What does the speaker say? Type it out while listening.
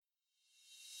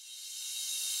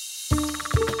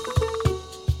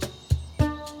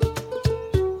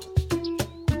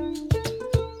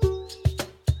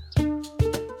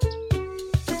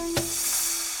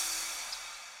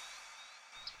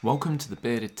Welcome to the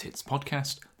Bearded Tits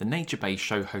podcast, the nature-based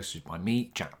show hosted by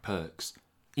me, Jack Perks.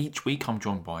 Each week I'm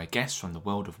joined by a guest from the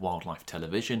world of wildlife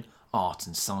television, art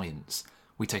and science.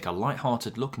 We take a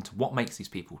light-hearted look into what makes these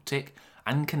people tick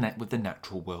and connect with the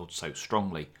natural world so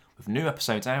strongly, with new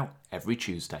episodes out every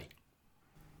Tuesday.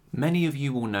 Many of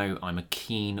you will know I'm a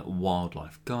keen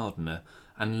wildlife gardener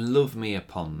and love me a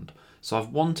pond, so I've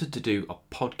wanted to do a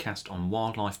podcast on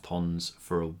wildlife ponds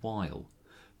for a while.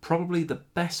 Probably the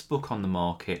best book on the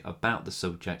market about the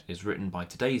subject is written by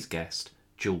today's guest,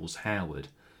 Jules Howard,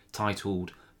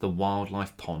 titled The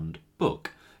Wildlife Pond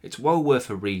Book. It's well worth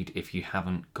a read if you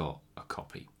haven't got a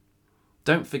copy.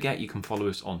 Don't forget you can follow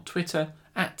us on Twitter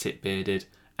 @TitBearded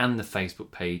and the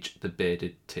Facebook page The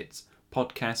Bearded Tits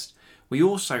Podcast. We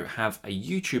also have a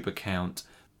YouTube account,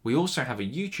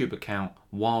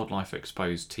 Wildlife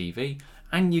Exposed TV,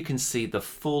 and you can see the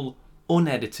full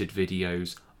unedited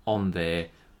videos on there,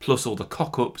 plus all the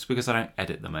cock-ups because I don't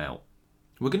edit them out.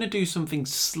 We're going to do something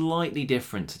slightly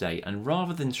different today, and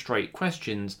rather than straight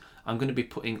questions, I'm going to be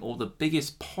putting all the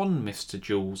biggest pond myths to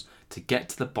Jules to get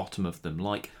to the bottom of them,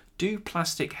 like, do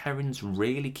plastic herons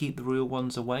really keep the real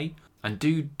ones away? And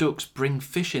do ducks bring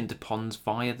fish into ponds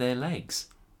via their legs?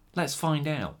 Let's find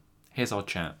out. Here's our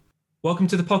chat. Welcome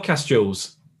to the podcast,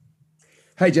 Jules.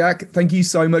 Hey Jack, thank you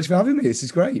so much for having me. This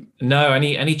is great. No,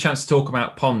 any chance to talk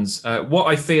about ponds. What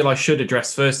I feel I should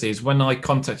address firstly is when I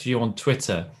contacted you on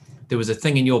Twitter, there was a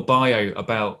thing in your bio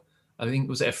about, I think,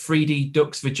 was it a 3D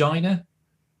duck's vagina?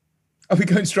 Are we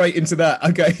going straight into that?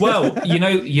 Okay. Well, you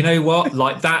know what?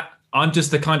 Like that, I'm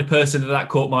just the kind of person that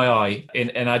caught my eye.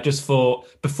 And I just thought,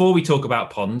 before we talk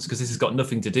about ponds, because this has got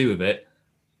nothing to do with it,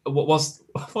 what's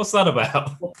that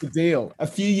about? What's the deal? A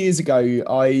few years ago,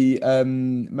 I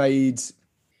made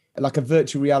like a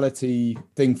virtual reality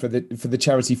thing for the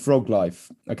charity Frog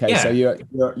Life. Okay, yeah. So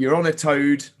you're on a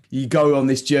toad. You go on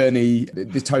this journey.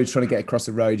 The toad's trying to get across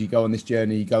the road. You go on this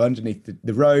journey. You go underneath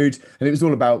the road, and it was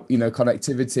all about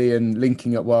connectivity and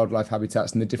linking up wildlife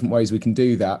habitats and the different ways we can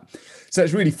do that. So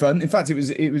it's really fun. In fact, it was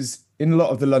in a lot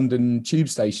of the London tube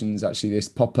stations actually. This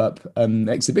pop-up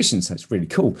exhibition. So it's really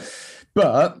cool.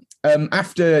 But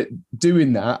after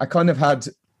doing that, I kind of had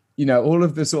all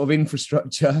of the sort of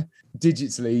infrastructure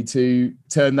digitally to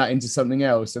turn that into something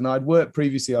else. And I'd worked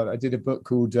previously I did a book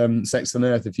called Sex on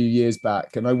Earth a few years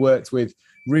back, and I worked with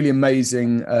really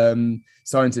amazing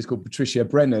scientist called Patricia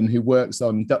Brennan, who works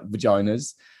on duck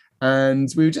vaginas.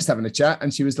 And we were just having a chat,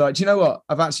 and she was like, do you know what?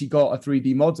 I've actually got a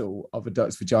 3D model of a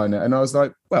duck's vagina. And I was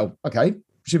like, well, okay,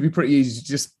 should be pretty easy to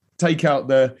just take out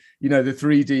the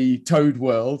 3D toad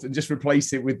world and just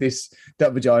replace it with this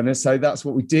duck vagina. So that's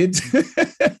what we did.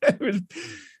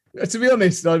 To be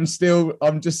honest, I'm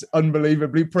just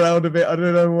unbelievably proud of it. I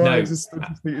don't know why. No. I just think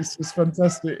it's just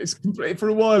fantastic. It's complete. For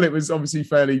a while, it was obviously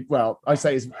fairly I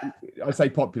say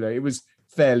popular. It was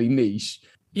fairly niche.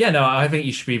 Yeah, no, I think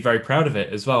you should be very proud of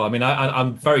it as well. I mean,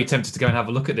 I'm very tempted to go and have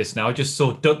a look at this now. I just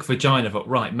saw duck vagina, but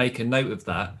right, make a note of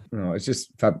that. Oh, it's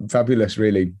just fabulous,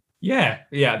 really. Yeah.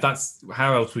 That's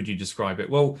how else would you describe it?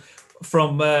 Well,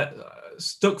 from duck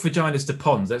vaginas to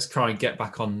ponds, let's try and get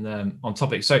back on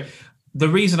topic. So the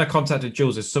reason I contacted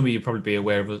Jules is some of you probably be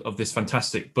aware of this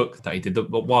fantastic book that he did,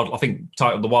 I think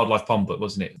titled The Wildlife Pond Book,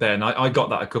 wasn't it? Then I got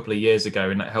that a couple of years ago,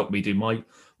 and that helped me do my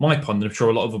pond, and I'm sure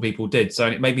a lot of other people did. So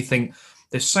it made me think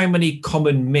there's so many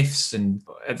common myths and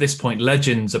at this point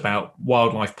legends about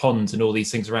wildlife ponds and all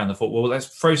these things around. I thought, well, let's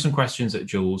throw some questions at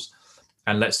Jules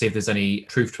and let's see if there's any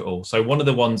truth to it all. So one of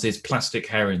the ones is plastic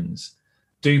herons.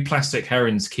 Do plastic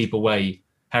herons keep away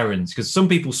herons? Because some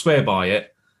people swear by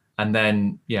it. And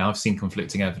then, I've seen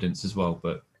conflicting evidence as well.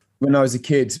 But when I was a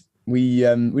kid, we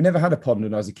never had a pond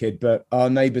when I was a kid, but our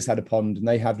neighbours had a pond and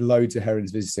they had loads of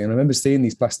herons visiting. And I remember seeing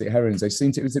these plastic herons.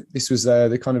 This was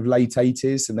the kind of late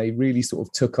 80s, and they really sort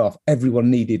of took off. Everyone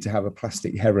needed to have a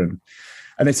plastic heron.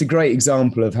 And it's a great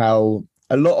example of how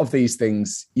a lot of these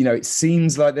things, it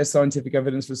seems like there's scientific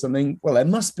evidence for something. Well, there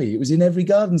must be. It was in every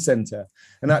garden centre.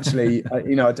 And actually,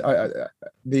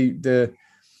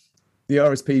 the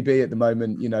RSPB at the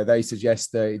moment, they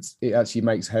suggest that it actually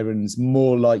makes herons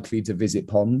more likely to visit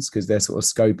ponds because they're sort of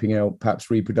scoping out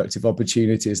perhaps reproductive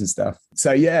opportunities and stuff.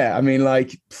 So, yeah, I mean,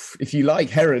 like, if you like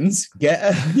herons, get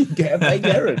a big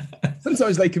heron.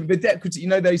 Sometimes they can be decorative.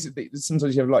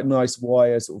 Sometimes you have like nice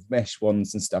wire sort of mesh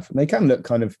ones and stuff, and they can look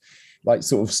kind of like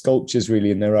sort of sculptures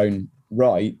really in their own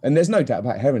right. And there's no doubt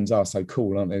about herons are so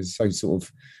cool, aren't they? So sort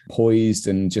of poised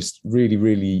and just really,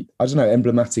 really, I don't know,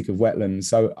 emblematic of wetlands.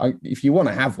 So if you want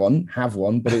to have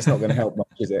one, but it's not going to help much,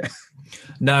 is it?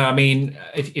 No, I mean,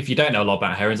 if you don't know a lot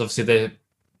about herons, obviously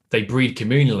they breed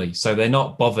communally, so they're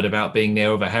not bothered about being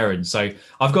near other herons. So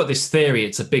I've got this theory,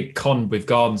 it's a big con with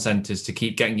garden centres to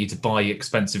keep getting you to buy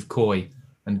expensive koi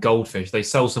and goldfish. They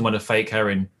sell someone a fake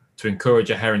heron to encourage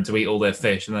a heron to eat all their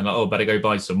fish, and then like, oh, better go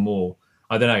buy some more.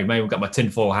 I don't know, maybe I've got my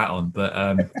tinfoil hat on, but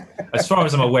as far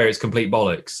as I'm aware, it's complete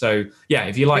bollocks. So yeah,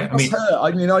 if you like, I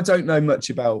mean, I don't know much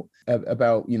about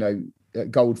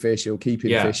goldfish or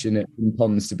keeping fish in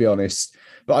ponds, to be honest.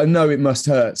 But I know it must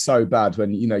hurt so bad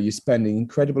when, you're spending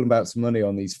incredible amounts of money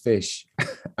on these fish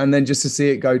and then just to see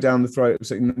it go down the throat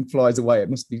so it flies away. It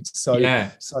must be so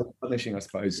punishing, I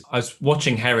suppose. I was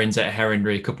watching herons at a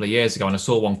heronry a couple of years ago and I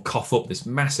saw one cough up this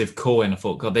massive koi and I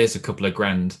thought, God, there's a couple of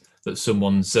grand that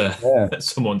someone's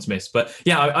missed. But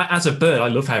yeah, as a bird, I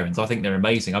love herons. I think they're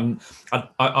amazing.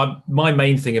 My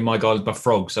main thing in my garden is my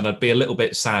frogs, and I'd be a little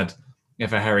bit sad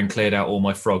if a heron cleared out all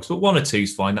my frogs. But one or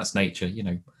two's fine. That's nature,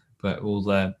 But we'll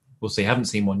see. I haven't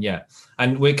seen one yet.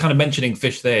 And we're kind of mentioning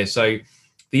fish there. So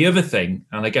the other thing,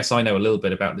 and I guess I know a little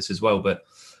bit about this as well, but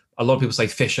a lot of people say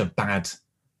fish are bad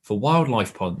for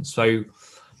wildlife ponds. So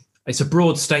it's a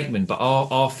broad statement, but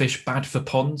are fish bad for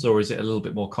ponds, or is it a little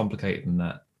bit more complicated than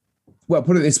that? Well,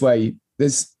 put it this way,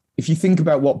 if you think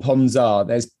about what ponds are,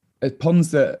 there's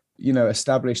ponds that,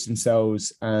 establish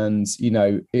themselves and,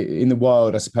 in the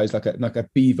wild, I suppose, like a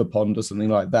beaver pond or something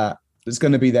like that, that's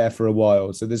going to be there for a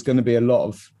while. So there's going to be a lot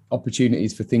of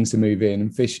opportunities for things to move in,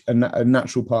 and fish are a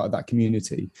natural part of that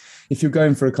community. If you're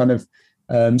going for a kind of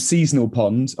seasonal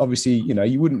pond, obviously,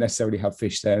 you wouldn't necessarily have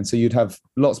fish there. And so you'd have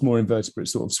lots more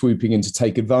invertebrates sort of swooping in to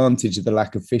take advantage of the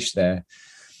lack of fish there.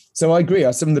 So I agree.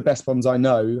 Some of the best ponds I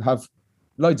know have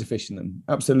loads of fish in them.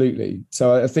 Absolutely.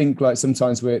 So I think like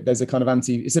sometimes there's a kind of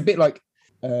it's a bit like,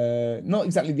 not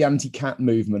exactly the anti-cat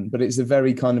movement, but it's a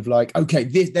very kind of like, okay,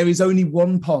 there is only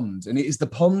one pond, and it is the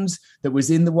pond that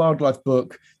was in the wildlife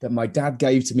book that my dad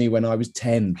gave to me when I was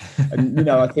 10. And,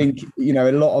 I think,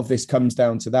 a lot of this comes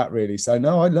down to that, really. So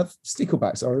no, I love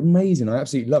sticklebacks. Are amazing. I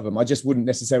absolutely love them. I just wouldn't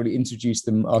necessarily introduce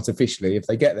them artificially. If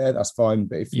they get there, that's fine.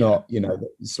 But if not,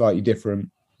 it's slightly different.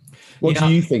 What do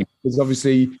you think? Because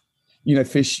obviously,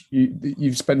 fish,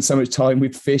 you've spent so much time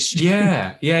with fish.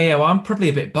 Yeah. Well, I'm probably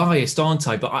a bit biased, aren't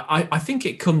I? But I think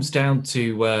it comes down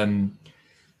to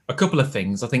a couple of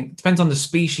things. I think it depends on the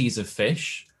species of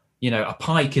fish. A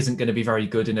pike isn't going to be very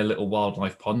good in a little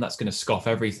wildlife pond. That's going to scoff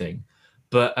everything.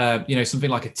 But, something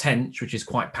like a tench, which is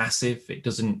quite passive. They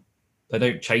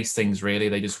don't chase things really.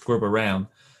 They just scrub around.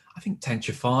 I think tench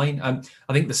are fine.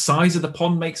 I think the size of the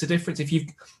pond makes a difference.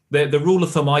 The rule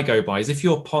of thumb I go by is if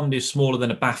your pond is smaller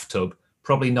than a bathtub,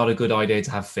 probably not a good idea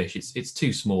to have fish. It's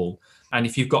too small. And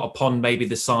if you've got a pond maybe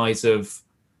the size of,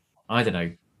 I don't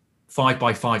know, 5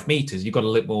 by 5 meters, you've got a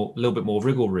little bit more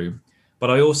wriggle room.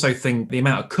 But I also think the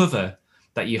amount of cover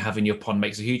that you have in your pond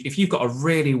makes a huge. If you've got a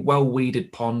really well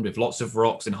weeded pond with lots of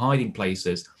rocks and hiding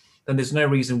places, then there's no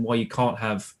reason why you can't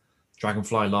have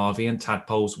dragonfly larvae and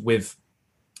tadpoles with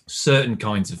certain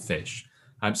kinds of fish.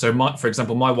 For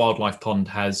example, my wildlife pond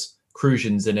has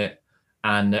crucians in it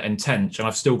and tench, and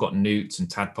I've still got newts and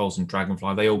tadpoles and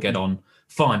dragonfly. They all get on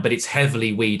fine, but it's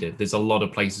heavily weeded. There's a lot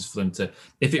of places for them to.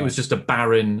 If it was just a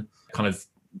barren kind of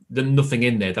nothing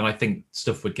in there, then I think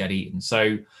stuff would get eaten.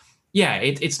 So, yeah,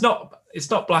 it's not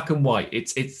black and white.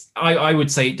 I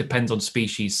would say it depends on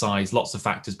species, size, lots of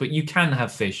factors, but you can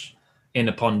have fish in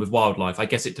a pond with wildlife. I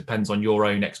guess it depends on your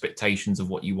own expectations of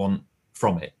what you want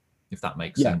from it, if that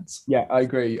makes sense. Yeah, I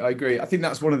agree. I think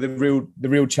that's one of the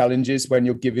real challenges when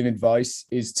you're giving advice,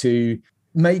 is to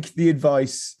make the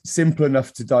advice simple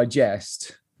enough to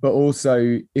digest, but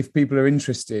also if people are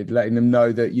interested, letting them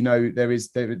know that,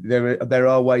 there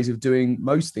are ways of doing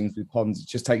most things with ponds. It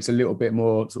just takes a little bit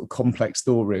more sort of complex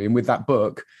thought, really. And with that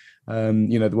book,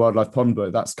 the Wildlife Pond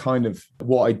book, that's kind of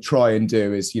what I try and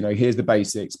do is, here's the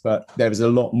basics, but there's a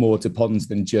lot more to ponds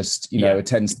than just, a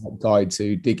 10-step guide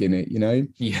to dig in it,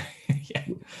 Yeah.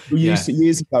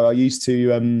 Years ago, I used to,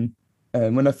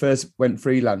 when I first went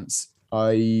freelance,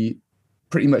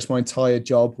 pretty much my entire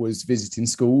job was visiting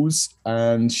schools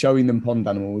and showing them pond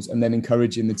animals and then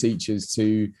encouraging the teachers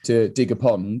to dig a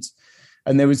pond.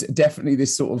 And there was definitely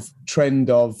this sort of trend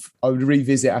of, I would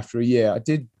revisit after a year. I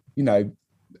did,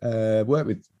 work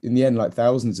with, in the end, like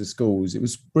thousands of schools. It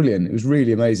was brilliant. It was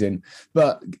really amazing.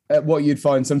 But what you'd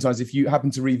find sometimes, if you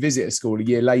happen to revisit a school a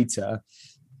year later,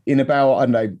 in about, I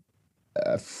don't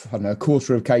know, a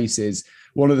quarter of cases,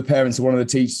 one of the parents or one of the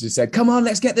teachers had said, come on,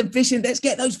 let's get them fishing. Let's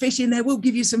get those fish in there. We'll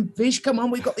give you some fish. Come on,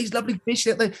 we've got these lovely fish.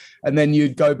 And then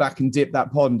you'd go back and dip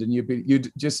that pond, and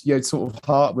your sort of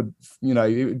heart would,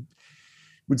 it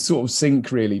would would sort of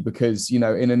sink really, because in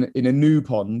a new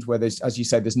pond where there's, as you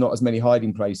say, there's not as many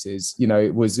hiding places,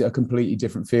 it was a completely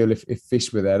different feel if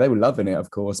fish were there. They were loving it,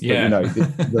 of course,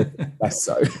 but less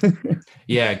so.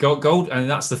 Yeah, gold, and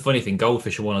that's the funny thing.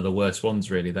 Goldfish are one of the worst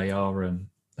ones, really. They are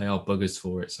buggers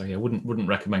for it. So yeah, wouldn't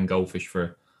recommend goldfish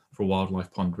for a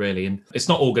wildlife pond, really. And it's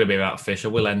not all going to be about fish. I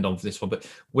will end on for this one, but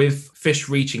with fish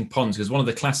reaching ponds, because one of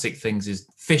the classic things is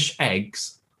fish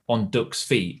eggs on ducks'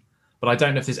 feet. But I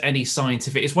don't know if there's any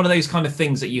scientific. It's one of those kind of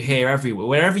things that you hear everywhere.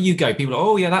 Wherever you go, people are,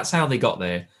 oh yeah, that's how they got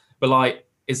there. But like,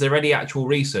 is there any actual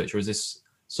research, or is this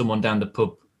someone down the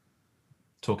pub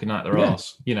talking out their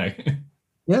arse?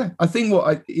 Yeah, I think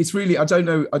it's really, I don't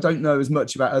know as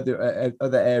much about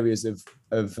other areas of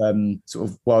sort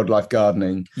of wildlife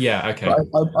gardening. Yeah, okay.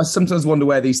 But I sometimes wonder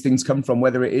where these things come from,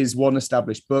 whether it is one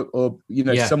established book or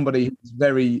somebody who's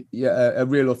very a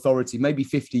real authority, maybe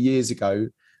 50 years ago,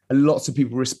 and lots of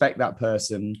people respect that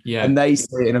person, and they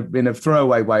say it in a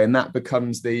throwaway way, and that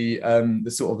becomes the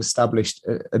sort of established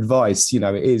advice.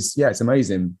 It is, it's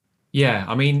amazing. Yeah,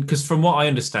 I mean, because from what I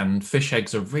understand, fish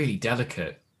eggs are really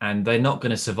delicate. And they're not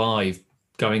going to survive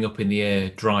going up in the air,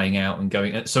 drying out and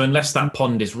going. So unless that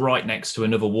pond is right next to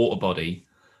another water body,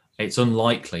 it's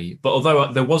unlikely. But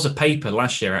although there was a paper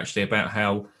last year actually about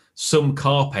how some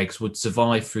carp eggs would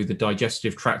survive through the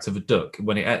digestive tract of a duck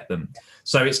when it ate them.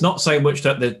 So it's not so much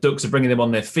that the ducks are bringing them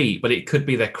on their feet, but it could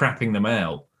be they're crapping them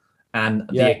out. And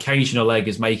the occasional egg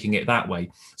is making it that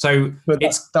way. So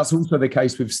that's also the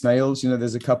case with snails.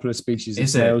 There's a couple of species of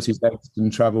snails whose eggs can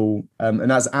travel,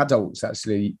 and as adults,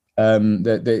 actually,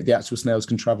 the actual snails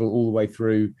can travel all the way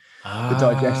through the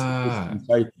digestive system.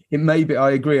 So it may be.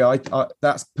 I agree. I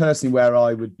that's personally where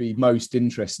I would be most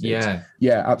interested.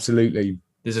 Yeah, absolutely.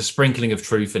 There's a sprinkling of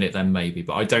truth in it, then maybe,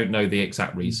 but I don't know the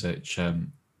exact research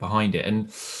behind it. And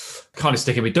kind of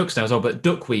sticking with ducks now as well, but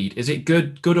duckweed, is it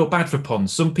good or bad for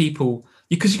ponds? Some people,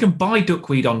 because you can buy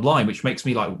duckweed online, which makes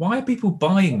me like, why are people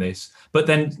buying this? But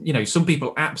then, some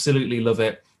people absolutely love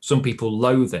it. Some people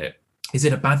loathe it. Is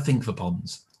it a bad thing for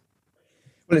ponds?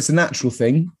 Well, it's a natural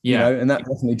thing, and that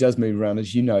definitely does move around,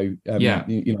 as you know,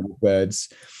 with birds.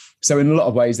 So in a lot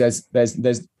of ways,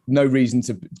 there's no reason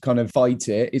to kind of fight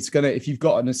it. It's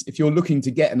if you're looking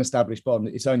to get an established pond,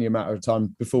 it's only a matter of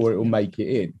time before it will make it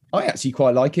in. I actually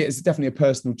quite like it. It's definitely a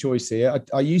personal choice here.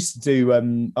 I used to do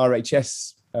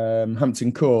RHS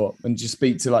Hampton Court and just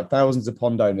speak to like thousands of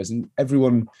pond owners, and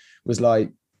everyone was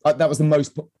like, that was the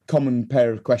most common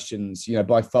pair of questions,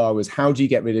 by far, was how do you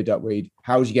get rid of duckweed?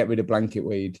 How do you get rid of blanket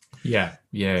weed? Yeah.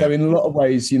 So in a lot of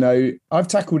ways, I've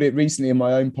tackled it recently in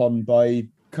my own pond by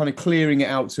kind of clearing it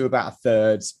out to about a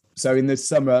third. So in the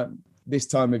summer, this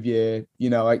time of year,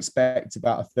 I expect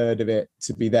about a third of it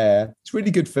to be there. It's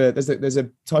really good for, there's a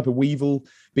type of weevil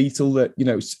beetle that,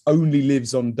 only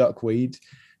lives on duckweed.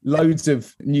 Loads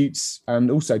of newts and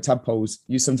also tadpoles.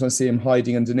 You sometimes see them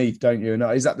hiding underneath, don't you? And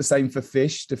is that the same for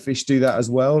fish? Do fish do that as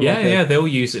well? Yeah, they'll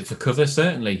use it for cover,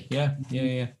 certainly. Yeah.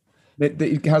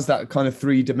 It has that kind of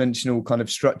three-dimensional kind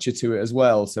of structure to it as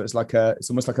well. So it's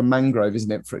almost like a mangrove,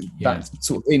 isn't it? For that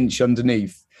sort of inch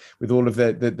underneath, with all of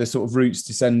the sort of roots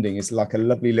descending. It's like a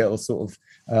lovely little sort of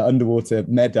underwater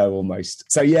meadow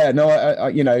almost. So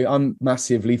I'm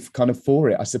massively kind of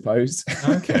for it, I suppose.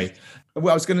 Okay.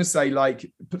 Well, I was going to say,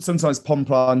 like, sometimes pond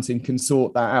planting can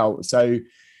sort that out. So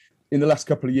in the last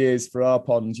couple of years for our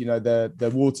pond,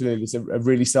 the water lilies have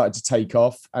really started to take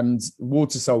off, and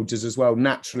water soldiers as well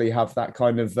naturally have that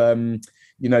kind of,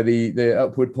 the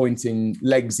upward pointing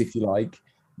legs, if you like,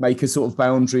 make a sort of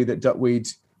boundary that duckweed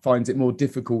finds it more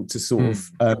difficult to sort of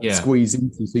squeeze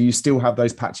into. So you still have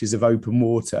those patches of open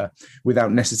water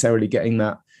without necessarily getting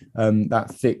that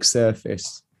thick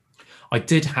surface. I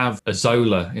did have a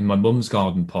zola in my mum's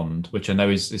garden pond, which I know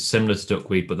is similar to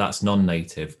duckweed, but that's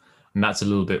non-native. And that's a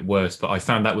little bit worse. But I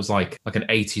found that was like an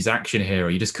 80s action hero.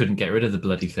 You just couldn't get rid of the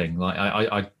bloody thing. Like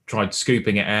I tried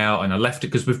scooping it out and I left it,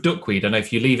 because with duckweed, I know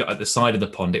if you leave it at the side of the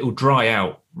pond, it will dry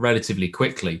out relatively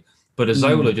quickly. But a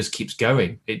zola just keeps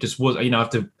going. It just was, I have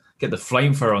to get the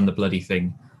flamethrower on the bloody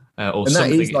thing or and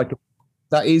something.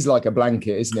 That is like a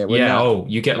blanket, isn't it?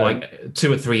 You get like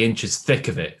 2 or 3 inches thick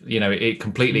of it. It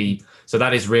completely. So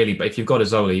that is really. But if you've got a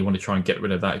zola, you want to try and get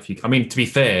rid of that. To be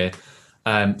fair,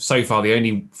 so far the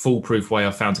only foolproof way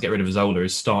I've found to get rid of a zola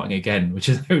is starting again, which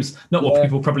is not what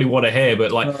people probably want to hear.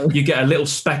 But you get a little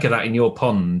speck of that in your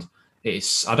pond.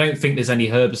 I don't think there's any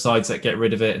herbicides that get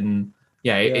rid of it, and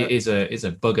it is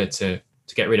a bugger to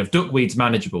get rid of. Duckweed's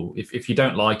manageable. If you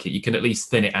don't like it, you can at least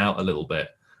thin it out a little bit.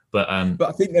 But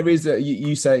I think there is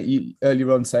you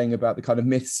earlier on saying about the kind of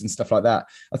myths and stuff like that.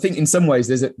 I think in some ways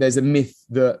there's a myth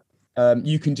that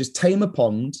you can just tame a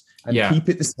pond and keep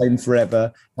it the same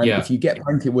forever. And if you get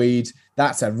blanket weed,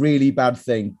 that's a really bad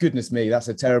thing. Goodness me, that's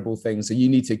a terrible thing. So you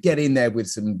need to get in there with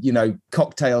some,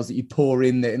 cocktails that you pour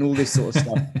in there and all this sort of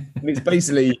stuff. And it's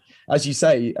basically, as you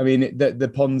say, I mean,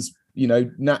 the ponds,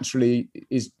 naturally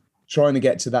is trying to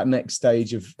get to that next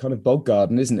stage of kind of bog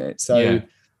garden, isn't it? So,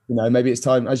 maybe it's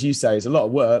time, as you say, it's a lot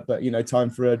of work, but, time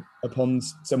for a pond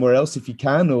somewhere else if you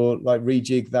can, or like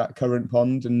rejig that current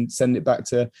pond and send it back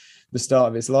to the start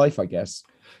of its life, I guess.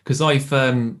 Because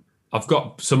I've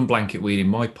got some blanket weed in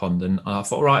my pond, and I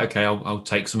thought, right, okay, I'll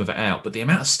take some of it out. But the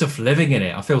amount of stuff living in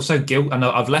it, I feel so guilty. And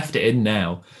I've left it in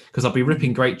now because I'll be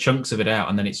ripping great chunks of it out,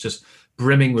 and then it's just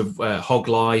brimming with hog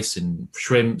lice and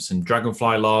shrimps and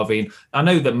dragonfly larvae. And I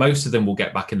know that most of them will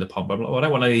get back in the pond, but I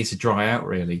don't want any of these to dry out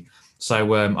really.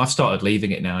 So I've started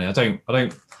leaving it now. I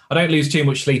don't lose too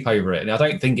much sleep over it, and I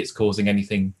don't think it's causing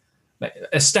anything.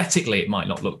 Aesthetically, it might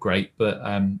not look great, but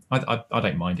I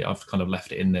don't mind it. I've kind of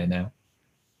left it in there now.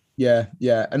 Yeah.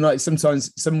 And like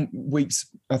sometimes, some weeks,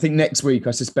 I think next week,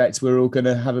 I suspect we're all going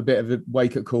to have a bit of a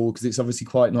wake-up call because it's obviously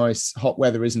quite nice, hot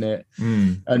weather, isn't it?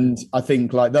 And I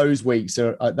think like those weeks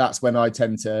are, that's when I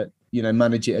tend to,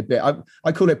 manage it a bit.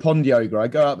 I call it pond yoga. I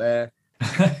go out there,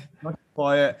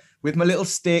 quiet, with my little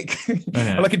stick,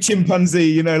 like a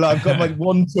chimpanzee, like I've got my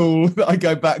one tool that I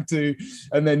go back to,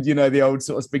 and then, the old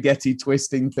sort of spaghetti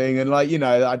twisting thing. And like,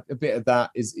 a bit of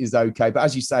that is okay. But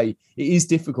as you say, it is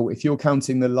difficult. If you're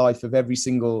counting the life of every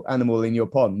single animal in your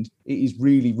pond, it is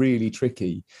really, really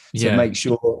tricky to make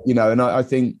sure, and I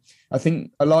think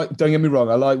I like, don't get me wrong,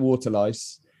 I like water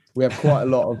lice. We have quite a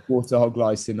lot of water hog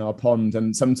lice in our pond.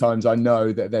 And sometimes I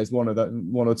know that there's one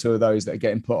or two of those that are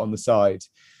getting put on the side.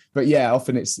 But yeah,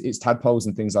 often it's tadpoles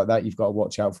and things like that you've got to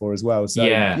watch out for as well. So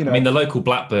I mean, the local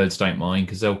blackbirds don't mind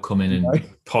because they'll come in and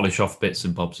polish off bits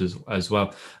and bobs as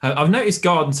well. I've noticed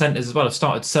garden centres as well have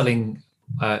started selling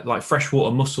like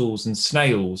freshwater mussels and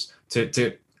snails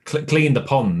to clean the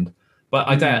pond. But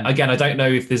I don't know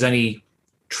if there's any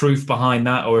truth behind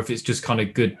that or if it's just kind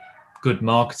of good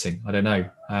marketing. I don't know.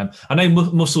 I know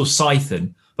mussels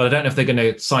siphon, but I don't know if they're going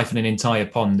to siphon an entire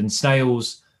pond. And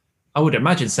snails, I would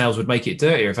imagine snails would make it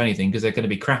dirtier, if anything, because they're going to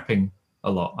be crapping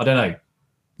a lot. I don't know.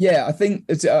 Yeah, I think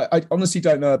I honestly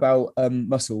don't know about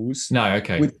mussels. No,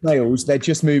 okay. With snails, they're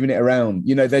just moving it around.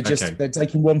 They're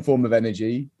taking one form of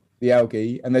energy, the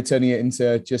algae, and they're turning it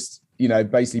into just,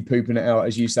 basically pooping it out,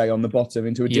 as you say, on the bottom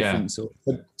into a different sort.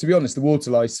 But to be honest, the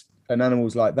water lice and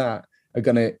animals like that are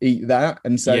going to eat that,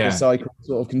 and so the cycle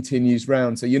sort of continues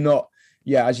round. So you're not.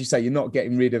 Yeah, as you say, you're not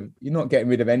getting rid of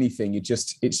anything. It's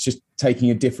just taking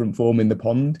a different form in the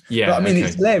pond. Yeah, but I mean,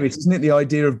 it's hilarious, isn't it? The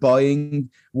idea of buying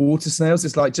water snails.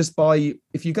 It's like just buy,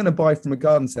 if you're going to buy from a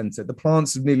garden centre, the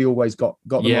plants have nearly always got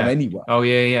them on anyway. Oh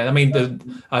yeah. I mean,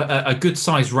 a good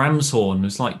sized ram's horn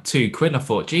was like £2. I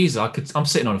thought, geez, I'm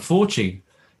sitting on a fortune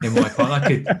in my pond. I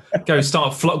could go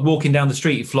start walking down the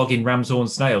street flogging ram's horn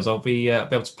snails. I'll be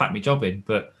able to pack my job in.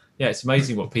 But yeah, it's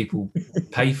amazing what people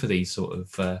pay for these sort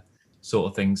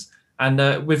of things.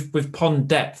 And with pond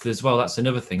depth as well, that's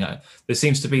another thing. There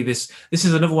seems to be this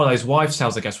is another one of those wives'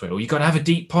 tales, I guess, where you've got to have a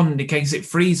deep pond in case it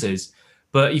freezes.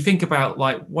 But you think about,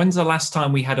 like, when's the last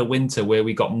time we had a winter where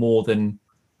we got more than,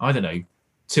 I don't know,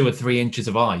 2 or 3 inches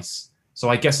of ice? So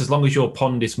I guess as long as your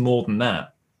pond is more than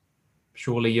that,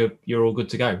 surely you're all good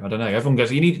to go. I don't know. Everyone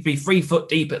goes, you need to be 3 foot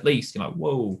deep at least. You're like,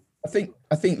 whoa. I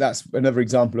think that's another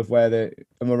example of where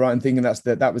am I right in thinking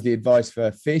that was the advice for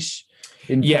fish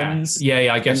in ponds?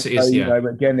 Yeah, I guess it is.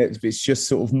 Again, it's just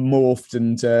sort of morphed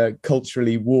and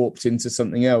culturally warped into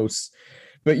something else.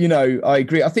 But I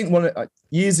agree. I think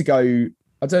years ago,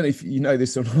 I don't know if you know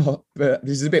this or not, but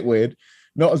this is a bit weird.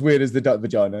 Not as weird as the duck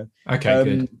vagina. Okay,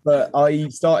 good. But I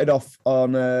started off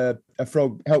on a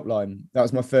frog helpline. That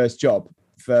was my first job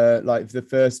for like the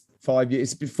first 5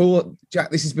 years.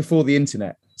 This is before the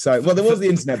internet. So, well, there was the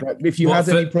internet, but if you had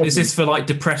any problems... Is this for, like,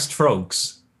 depressed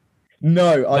frogs?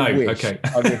 No, I wish. Okay.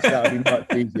 I wish that would be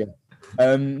much easier.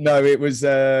 No, it was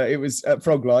at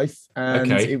Frog Life,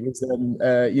 and it was,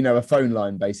 a phone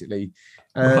line, basically.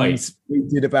 And we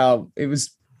did about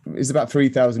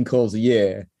 3,000 calls a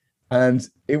year, and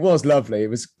it was lovely. It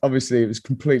was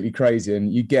completely crazy,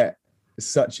 and you get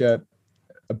such a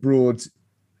broad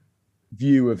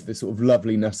view of the sort of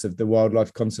loveliness of the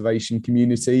wildlife conservation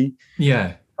community.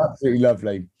 Yeah. Absolutely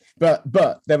lovely. But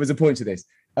there was a point to this.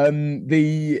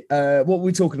 What were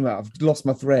we talking about? I've lost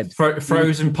my thread.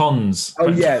 Frozen ponds. Oh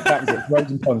yeah, that was it.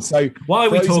 Frozen ponds. So why are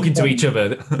we talking to each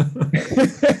other?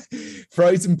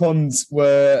 Frozen ponds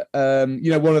were,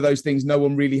 one of those things no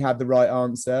one really had the right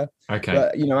answer. Okay.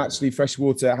 But actually,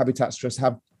 Freshwater Habitats Trust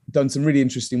have done some really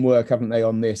interesting work, haven't they,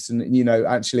 on this? And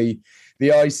actually,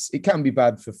 the ice, it can be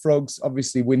bad for frogs.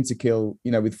 Obviously, winter kill,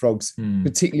 with frogs,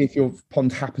 particularly if your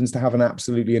pond happens to have an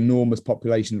absolutely enormous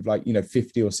population of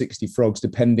 50 or 60 frogs,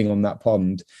 depending on that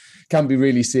pond, can be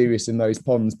really serious in those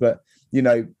ponds. But,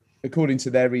 according to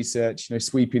their research,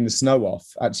 sweeping the snow off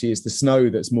actually is the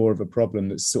snow that's more of a problem,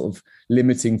 that's sort of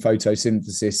limiting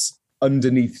photosynthesis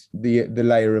underneath the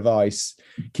layer of ice,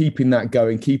 keeping that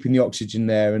going, keeping the oxygen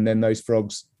there, and then those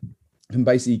frogs can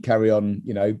basically carry on,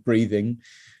 breathing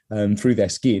through their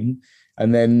skin,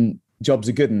 and then jobs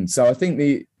are good. And so I think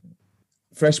the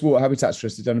Freshwater Habitats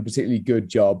Trust has done a particularly good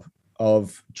job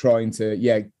of trying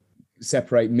to,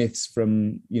 separate myths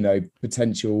from,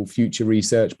 potential future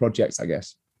research projects, I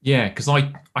guess. Yeah, because I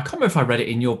can't remember if I read it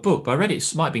in your book, but I read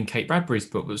it might have been Kate Bradbury's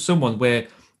book, but someone where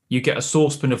you get a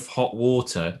saucepan of hot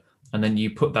water and then you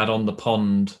put that on the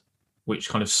pond, which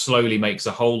kind of slowly makes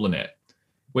a hole in it,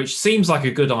 which seems like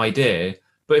a good idea.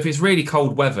 But if it's really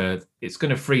cold weather, it's going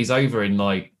to freeze over in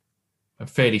like a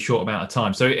fairly short amount of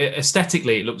time. So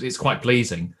aesthetically, it's quite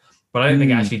pleasing, but I don't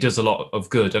think it actually does a lot of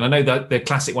good. And I know that the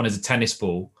classic one is a tennis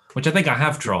ball, which I think I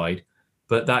have tried,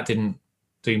 but that didn't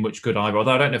do much good either.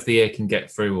 Although I don't know if the air can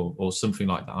get through or something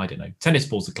like that. I don't know. Tennis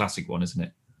ball's the classic one, isn't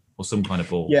it? Or some kind of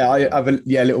ball. Yeah, I have a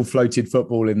little floated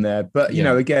football in there. But,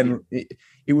 again,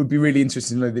 it would be really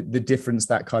interesting to know the difference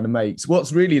that kind of makes.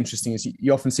 What's really interesting is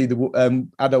you often see the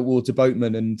adult water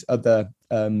boatmen and other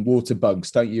water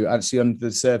bugs, don't you, actually under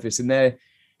the surface. And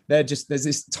they're just, there's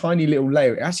this tiny little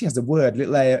layer. It actually has a word,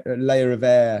 little layer of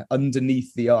air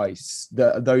underneath the ice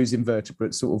that those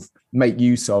invertebrates sort of make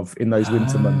use of in those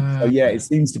winter months. So, it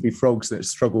seems to be frogs that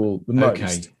struggle the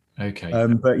most. Okay.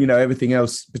 But, everything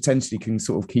else potentially can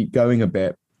sort of keep going a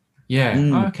bit.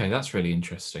 Yeah. Okay. That's really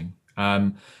interesting.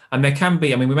 And there can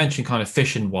be, we mentioned kind of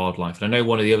fish and wildlife. And I know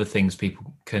one of the other things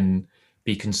people can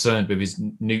be concerned with is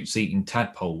newts eating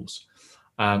tadpoles,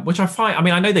 which I find,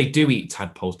 I know they do eat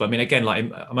tadpoles, but again,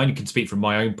 like I'm only can speak from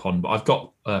my own pond, but I've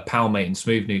got palmate and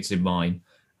smooth newts in mine,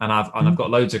 and I've got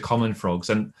loads of common frogs,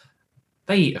 and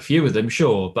they eat a few of them,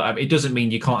 sure, but it doesn't mean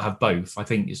you can't have both. I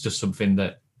think it's just something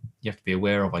that you have to be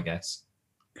aware of, I guess.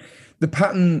 The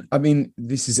pattern,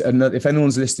 this is another, if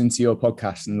anyone's listening to your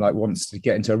podcast and wants to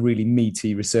get into a really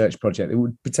meaty research project, it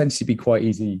would potentially be quite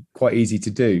easy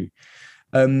to do,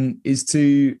 is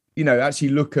to, actually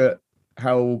look at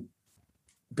how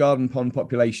garden pond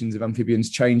populations of amphibians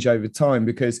change over time.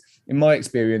 Because in my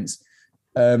experience,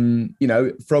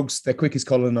 frogs, they're quickest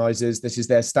colonizers. This is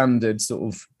their standard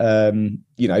sort of,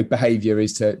 behavior,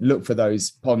 is to look for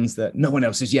those ponds that no one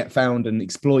else has yet found and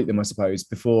exploit them, I suppose,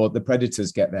 before the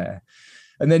predators get there.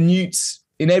 And then newts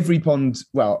in every pond,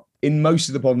 well, in most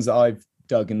of the ponds that I've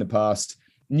dug in the past,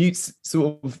 newts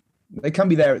sort of, they can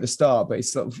be there at the start, but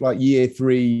it's sort of like year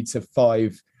 3 to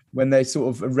 5 when they're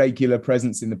sort of a regular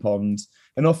presence in the pond.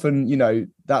 And often,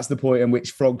 that's the point in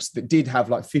which frogs that did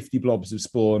have 50 blobs of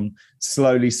spawn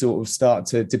slowly sort of start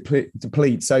to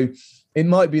deplete. So it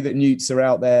might be that newts are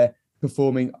out there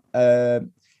performing a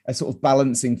sort of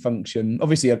balancing function,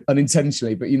 obviously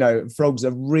unintentionally, but, frogs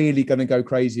are really going to go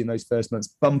crazy in those first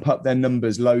months, bump up their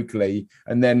numbers locally,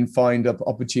 and then find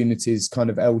opportunities kind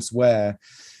of elsewhere.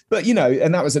 But,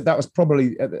 and that was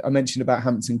probably, I mentioned about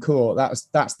Hampton Court.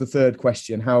 That's the third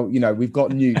question. How, we've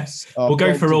got newts. We'll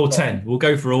go for all 10. We'll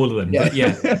go for all of them.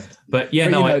 Yeah. But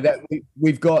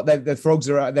we've got, the frogs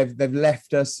are out, they've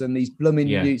left us, and these blooming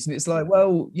newts. And it's like,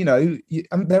 well,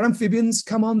 they're amphibians.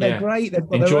 Come on, they're great.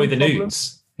 Enjoy the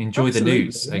newts. Enjoy the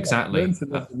newts. Exactly.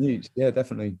 The newts. Yeah,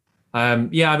 definitely.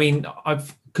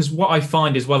 Because what I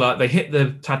find is, they hit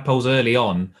the tadpoles early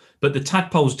on, but the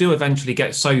tadpoles do eventually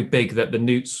get so big that the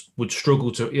newts would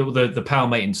struggle to, the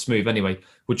palmate and smooth anyway,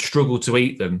 would struggle to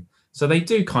eat them. So they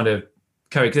do kind of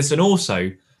coexist. And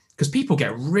also, because people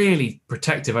get really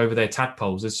protective over their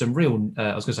tadpoles, there's some real,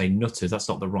 I was going to say nutters, that's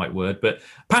not the right word, but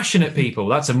passionate people,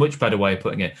 that's a much better way of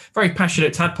putting it. Very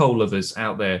passionate tadpole lovers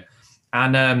out there.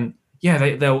 And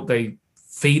they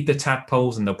feed the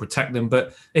tadpoles and they'll protect them.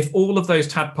 But if all of those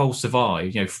tadpoles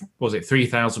survive, was it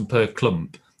 3,000 per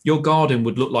clump, your garden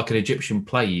would look like an Egyptian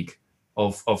plague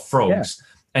of frogs. Yeah.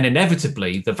 And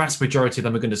inevitably, the vast majority of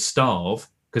them are going to starve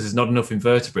because there's not enough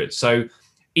invertebrates. So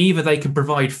either they can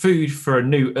provide food for a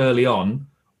newt early on,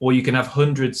 or you can have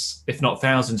hundreds, if not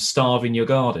thousands, starve in your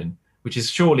garden, which is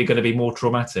surely going to be more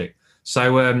traumatic.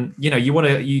 So,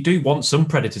 you do want some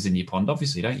predators in your pond,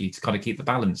 obviously, don't you, to kind of keep the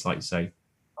balance, like you say.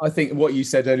 I think what you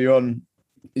said earlier on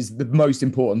is the most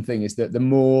important thing, is that the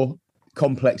more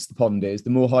complex the pond is, the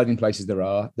more hiding places there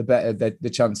are, the better the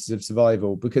chances of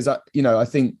survival. Because I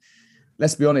think,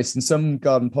 let's be honest, in some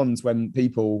garden ponds, when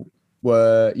people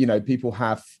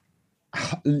have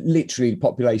literally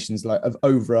populations like of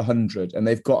over 100, and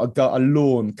they've got a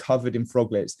lawn covered in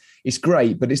froglets. It's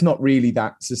great, but it's not really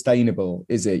that sustainable,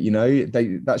 is it?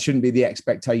 That shouldn't be the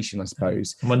expectation, I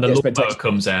suppose. When the The lawnmower expectation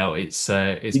comes out, it's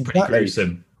pretty exactly.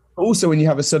 gruesome. Also, when you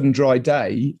have a sudden dry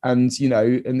day, and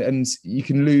and you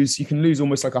can lose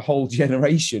almost like a whole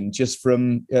generation just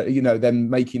from them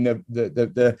making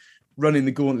the running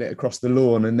the gauntlet across the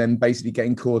lawn and then basically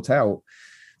getting caught out.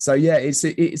 So yeah, it's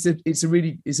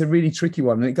a really tricky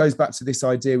one, and it goes back to this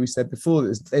idea we said before.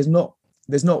 There's not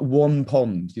one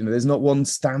pond, there's not one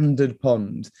standard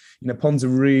pond. Ponds are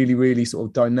really, really sort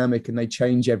of dynamic, and they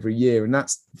change every year, and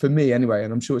that's, for me anyway,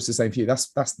 and I'm sure it's the same for you,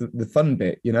 that's the fun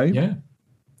bit.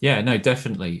 Yeah, no,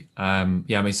 definitely. How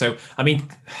many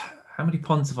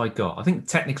ponds have I got? I think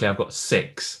technically I've got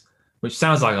 6, which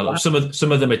sounds like a lot. Some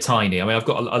of them are tiny. I mean, I've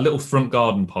got a little front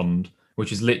garden pond,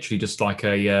 which is literally just like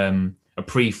a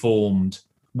pre-formed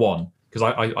one, because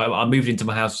I moved into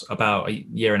my house about a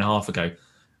year and a half ago,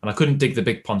 and I couldn't dig the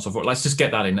big pond, so I thought, let's just get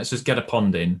that in. Let's just get a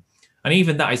pond in. And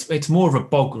even that, it's more of a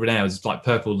bog now. It's like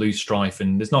purple loosestrife,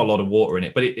 and there's not a lot of water in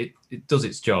it, but it does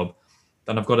its job.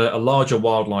 Then I've got a larger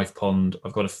wildlife pond.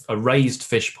 I've got a raised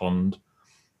fish pond,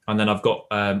 and then I've got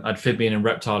amphibian and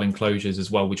reptile enclosures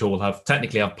as well, which all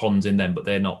technically have ponds in them, but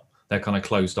they're kind of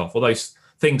closed off. Although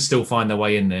things still find their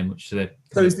way in them. So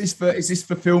is this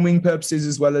for filming purposes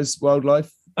as well as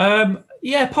wildlife?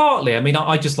 Yeah, partly. I mean,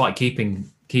 I just like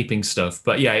keeping stuff,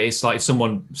 but yeah, it's like if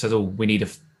someone says, "Oh, we need a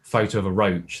photo of a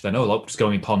roach," then I'll just go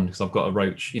in my pond because I've got a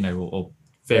roach, or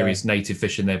various native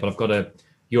fish in there. But I've got a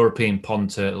European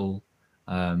pond turtle,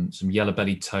 some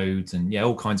yellow-bellied toads, and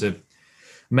all kinds of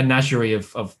menagerie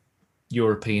of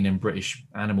European and British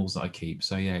animals that I keep.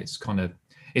 So yeah,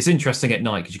 it's interesting at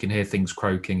night because you can hear things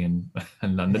croaking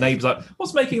and the neighbour's like,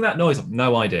 "What's making that noise?"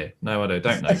 No idea,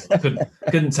 don't know.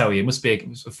 Couldn't tell you. It must be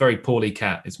a very poorly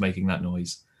cat is making that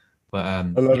noise. But I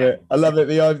love it.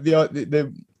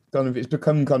 The kind of, it's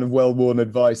become kind of well-worn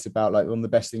advice about like one of the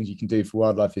best things you can do for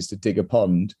wildlife is to dig a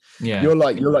pond. Yeah, you're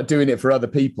like doing it for other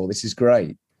people. This is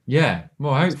great. Yeah,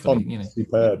 well, hopefully,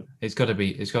 superb. It's got to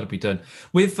be done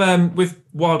with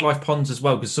wildlife ponds as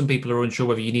well, because some people are unsure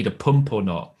whether you need a pump or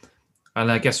not. And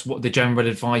I guess what the general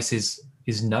advice is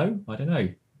no. I don't know.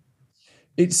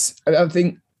 I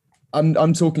think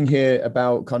I'm talking here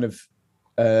about kind of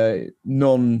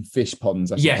non-fish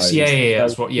ponds, I suppose. Yeah.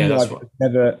 That's what. Yeah, that's what.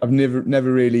 I've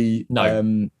never really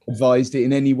advised it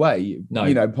in any way.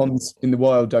 No. Ponds in the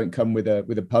wild don't come with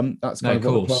a pump. That's kind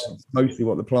of mostly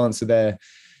what the plants are there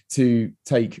to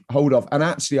take hold of. And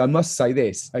actually, I must say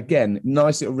this again,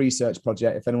 nice little research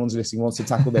project. If anyone's listening wants to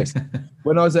tackle this,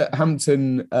 when I was at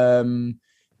Hampton,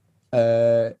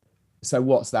 so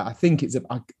what's that? I think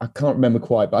I can't remember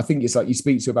quite, but I think it's like you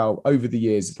speak to about over the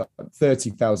years, it's like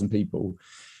 30,000 people.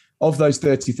 Of those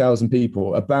 30,000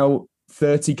 people, about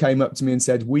 30 came up to me and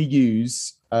said, "We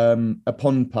use a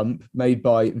pond pump made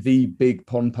by the big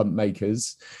pond pump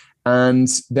makers, and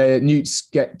their newts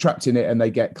get trapped in it and they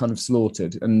get kind of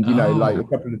slaughtered." And like a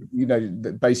couple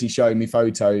of basically showing me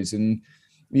photos, and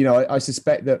I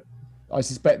suspect that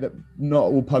not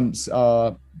all pumps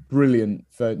are brilliant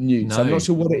for newts. No. I'm not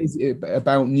sure what it is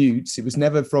about newts. It was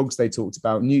never frogs they talked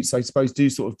about. Newts, I suppose, do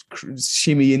sort of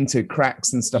shimmy into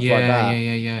cracks and stuff like that.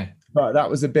 Yeah. But that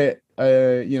was a bit,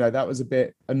 that was a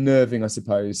bit unnerving, I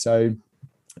suppose. So,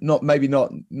 not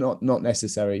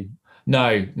necessary.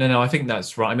 No. I think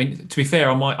that's right. I mean, to be fair,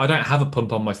 I don't have a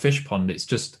pump on my fish pond. It's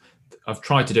just I've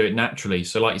tried to do it naturally.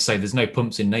 So, like you say, there's no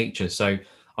pumps in nature. So,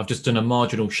 I've just done a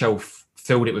marginal shelf,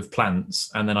 filled it with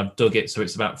plants, and then I've dug it so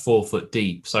it's about 4 foot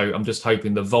deep. So I'm just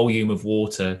hoping the volume of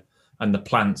water and the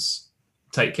plants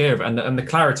take care of it, and the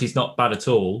clarity is not bad at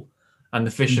all, and the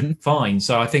fish are fine.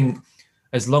 So I think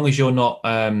as long as you're not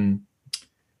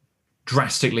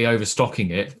drastically overstocking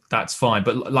it, that's fine.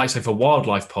 But like I say, for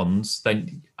wildlife ponds,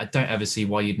 then I don't ever see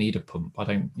why you'd need a pump.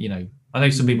 I know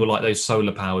some people like those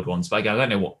solar powered ones, but again, I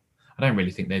don't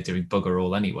really think they're doing bugger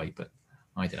all anyway, but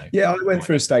I don't know. Yeah, I went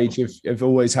through a stage of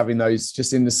always having those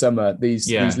just in the summer. These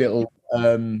little,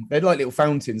 they're like little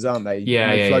fountains, aren't they?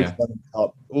 Yeah, float on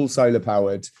top, all solar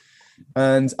powered.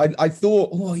 And I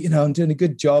thought, I'm doing a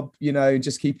good job,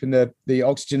 just keeping the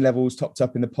oxygen levels topped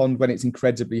up in the pond when it's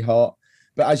incredibly hot.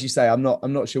 But as you say, I'm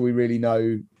not sure we really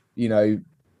know,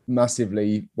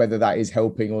 massively whether that is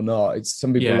helping or not. It's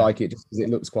some people like it just because it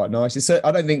looks quite nice.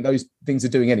 I don't think those things are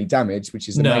doing any damage, which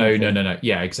is the main thing. No.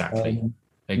 Yeah, exactly.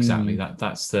 Exactly.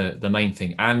 That's the main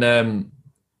thing. And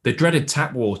the dreaded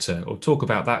tap water, or talk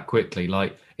about that quickly.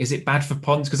 Like, is it bad for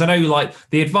ponds? Because I know like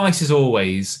the advice is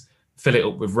always fill it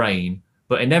up with rain,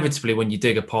 but inevitably when you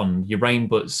dig a pond, your rain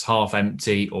butt's half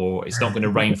empty or it's not going to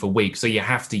rain for weeks. So you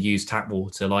have to use tap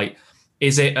water. Like,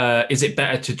 Is it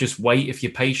better to just wait if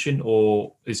you're patient,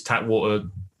 or is tap water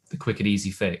the quick and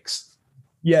easy fix?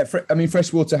 Yeah,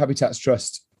 Freshwater Habitats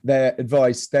Trust, their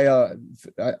advice, they are,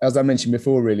 as I mentioned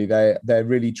before, really, they're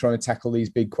really trying to tackle these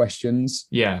big questions.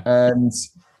 Yeah. And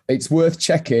it's worth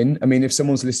checking. I mean, if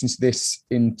someone's listening to this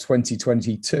in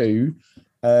 2022,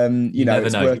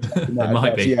 it's know. worth checking that. It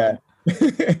might be. Yeah.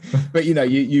 But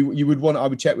you would want, I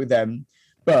would check with them.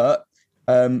 But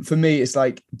for me, it's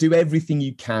like, do everything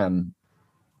you can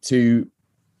to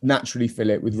naturally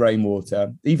fill it with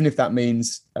rainwater, even if that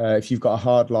means if you've got a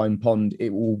hardline pond,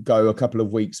 it will go a couple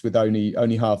of weeks with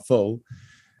only half full.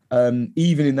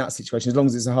 Even in that situation, as long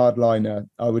as it's a hardliner,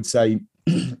 I would say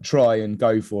try and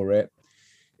go for it.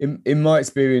 In my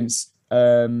experience,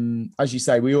 as you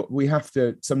say, we have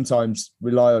to sometimes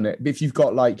rely on it. But if you've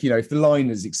got if the line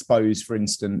is exposed, for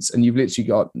instance, and you've literally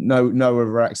got no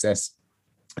other access,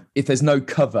 if there's no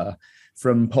cover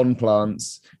from pond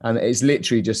plants and it's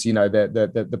literally just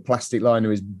the plastic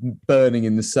liner is burning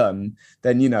in the sun,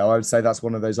 then I would say that's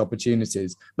one of those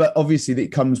opportunities. But obviously it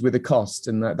comes with a cost,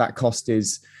 and that cost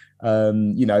is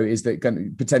is that going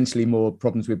to potentially more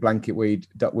problems with blanket weed,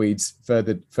 duckweeds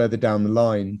further down the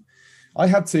line. I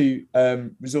had to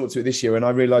resort to it this year, and I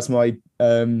realized my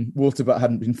water butt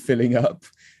hadn't been filling up,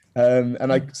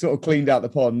 and I sort of cleaned out the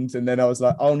pond, and then I was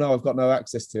like, oh no, I've got no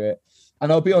access to it.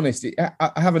 And I'll be honest,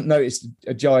 I haven't noticed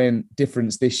a giant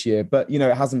difference this year, but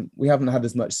we haven't had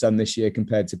as much sun this year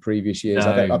compared to previous years.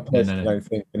 I personally don't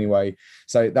think anyway.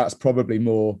 So that's probably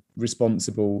more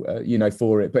responsible,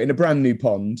 for it. But in a brand new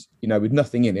pond, with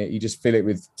nothing in it, you just fill it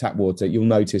with tap water. You'll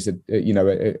notice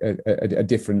a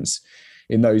difference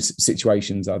in those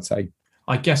situations, I'd say.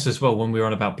 I guess as well, when we were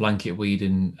on about blanket weed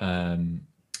and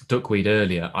duckweed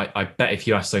earlier, I bet if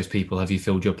you ask those people, have you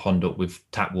filled your pond up with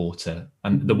tap water,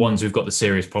 and the ones who've got the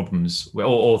serious problems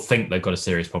or think they've got a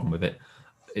serious problem with it,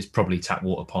 it's probably tap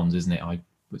water ponds, isn't it?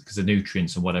 Because the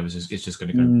nutrients and whatever, it's just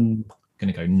going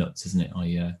to go nuts, isn't it?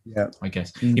 I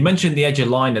guess. You mentioned the edge of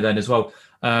liner then as well.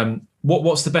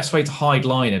 What's the best way to hide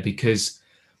liner? Because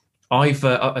I've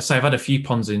had a few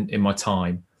ponds in my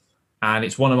time, and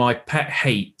it's one of my pet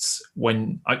hates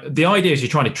when the idea is you're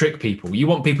trying to trick people. You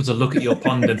want people to look at your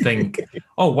pond and think,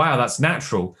 oh, wow, that's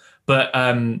natural. But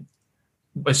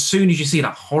as soon as you see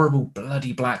that horrible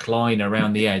bloody black line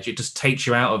around the edge, it just takes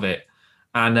you out of it.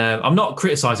 And I'm not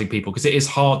criticizing people because it is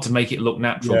hard to make it look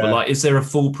natural. Yeah. But is there a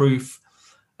foolproof?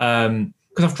 Because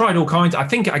I've tried all kinds. I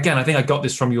think I got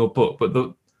this from your book. But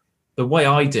the way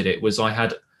I did it was I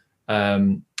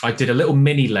did a little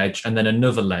mini ledge and then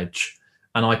another ledge.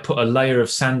 And I put a layer of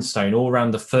sandstone all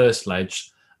around the first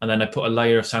ledge, and then I put a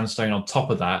layer of sandstone on top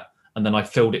of that, and then I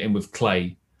filled it in with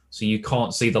clay. So you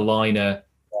can't see the liner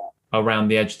around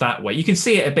the edge that way. You can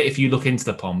see it a bit if you look into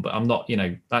the pond, but I'm not,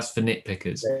 that's for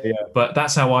nitpickers. Yeah. But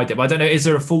that's how I did. But I don't know, is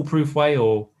there a foolproof way,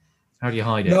 or how do you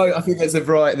hide it? No, I think there's a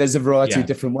variety of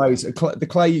different ways. The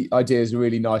clay idea is a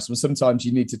really nice one. Sometimes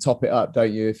you need to top it up,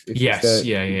 don't you? If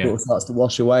it starts to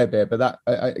wash away a bit, but that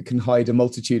it can hide a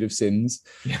multitude of sins.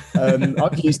 Yeah.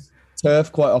 I've used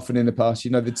turf quite often in the past.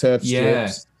 The turf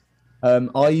strips.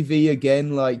 Ivy again,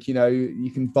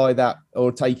 you can buy that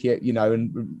or take it,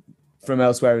 and from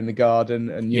elsewhere in the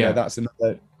garden, and that's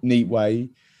another neat way.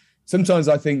 Sometimes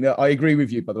I think that I agree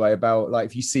with you, by the way, about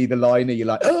if you see the liner, you're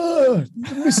like, oh,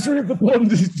 the mystery of the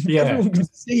pond. Everyone can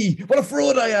see what a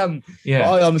fraud I am. Yeah.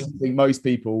 But I honestly think most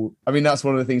people, that's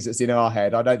one of the things that's in our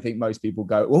head. I don't think most people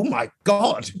go, oh my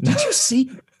God, did you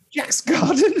see Jack's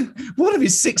garden? One of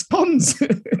his 6 ponds.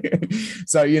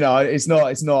 So, it's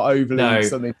not overly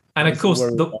something. And of course,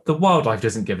 the wildlife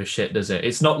doesn't give a shit, does it?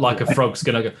 It's not like a frog's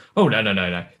going to go, oh,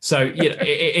 no. So,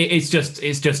 it's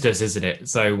just us, isn't it?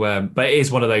 So, but it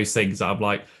is one of those things that I'm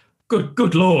like,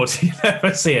 good Lord, you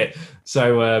never see it.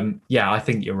 So, I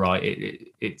think you're right.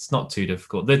 It's not too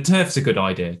difficult. The turf's a good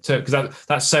idea, because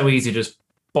that's so easy to just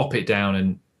bop it down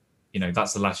and,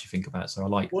 that's the last you think about. So I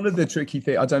like one of the tricky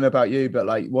things. I don't know about you, but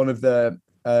one of the,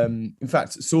 in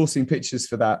fact, sourcing pictures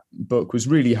for that book was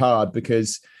really hard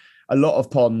because a lot of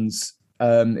ponds,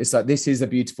 it's like, this is a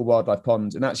beautiful wildlife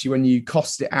pond. And actually when you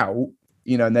cost it out,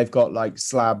 and they've got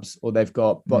slabs, or they've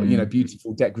got,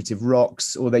 beautiful decorative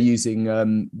rocks, or they're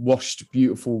using washed,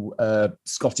 beautiful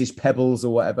Scottish pebbles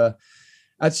or whatever.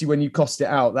 Actually, when you cost it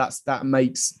out, that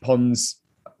makes ponds,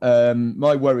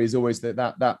 my worry is always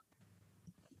that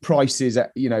prices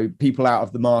people out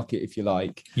of the market, if you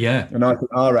like. Yeah. And I think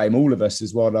our aim, all of us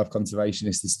as wildlife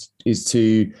conservationists, is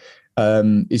to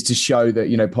show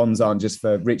that ponds aren't just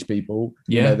for rich people.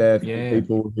 They're for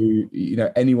people who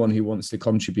anyone who wants to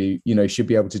contribute should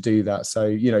be able to do that.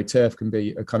 So turf can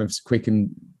be a kind of quick and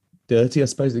dirty, I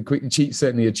suppose. Cheap,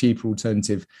 certainly a cheaper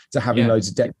alternative to having loads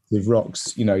of decorative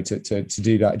rocks, to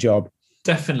do that job.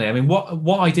 Definitely. I mean,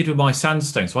 what I did with my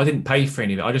sandstone, so I didn't pay for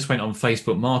any of it. I just went on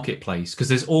Facebook Marketplace because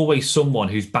there's always someone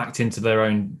who's backed into their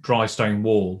own dry stone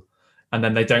wall, and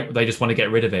then they just want to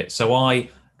get rid of it. So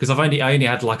because I only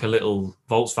had like a little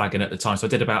Volkswagen at the time, so I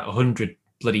did about 100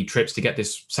 bloody trips to get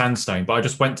this sandstone. But I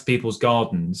just went to people's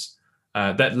gardens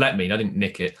that let me. I didn't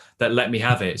nick it. That let me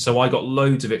have it. So I got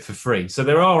loads of it for free. So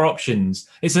there are options.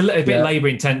 It's a little bit labour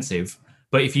intensive,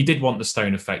 but if you did want the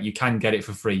stone effect, you can get it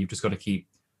for free. You've just got to keep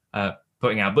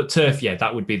putting out. But turf,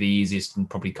 that would be the easiest and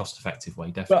probably cost-effective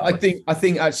way, definitely. But I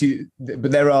think actually,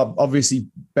 but there are obviously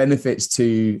benefits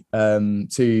to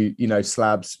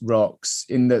slabs, rocks.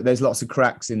 In that there's lots of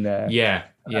cracks in there. Yeah.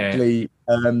 Actually,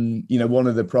 one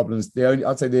of the problems,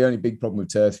 I'd say the only big problem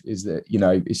with turf is that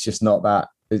it's just not that,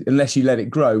 unless you let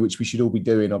it grow, which we should all be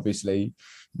doing, obviously.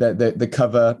 The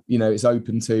cover, it's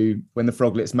open to when the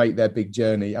froglets make their big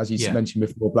journey, as you mentioned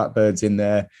before, blackbirds in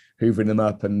there hoovering them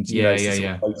up, and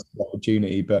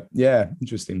opportunity. But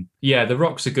interesting. Yeah, the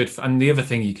rocks are good, and the other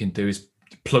thing you can do is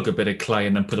plug a bit of clay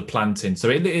and then put a plant in. So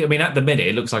at the minute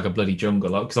it looks like a bloody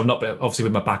jungle because I'm not, obviously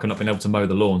with my back, I've not been able to mow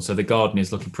the lawn, so the garden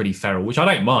is looking pretty feral, which I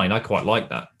don't mind. I quite like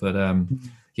that, but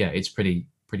it's pretty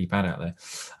bad out there.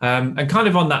 And kind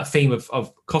of on that theme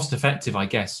of cost effective, I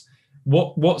guess.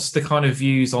 What's the kind of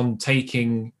views on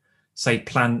taking, say,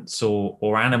 plants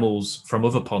or animals from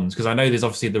other ponds? Because I know there's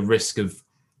obviously the risk of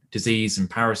disease and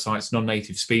parasites,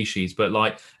 non-native species, but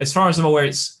like as far as I'm aware,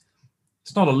 it's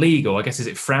not illegal. I guess, is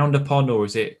it frowned upon, or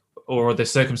are there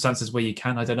circumstances where you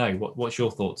can? I don't know. What's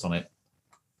your thoughts on it?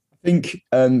 I think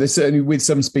there's certainly with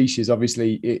some species,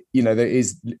 obviously, there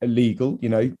is illegal.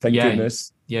 Thank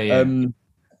goodness. Yeah.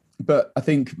 But I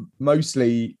think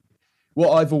mostly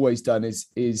what I've always done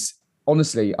is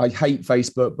honestly, I hate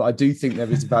Facebook, but I do think there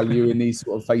is value in these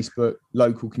sort of Facebook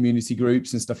local community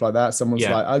groups and stuff like that. Someone's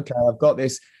like, okay, I've got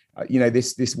this,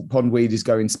 this pondweed is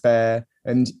going spare.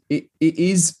 And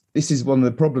this is one of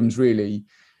the problems really.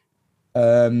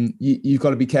 You've got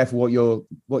to be careful what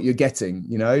you're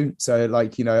getting, so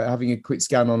like, having a quick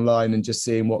scan online and just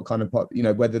seeing what kind of,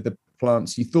 whether the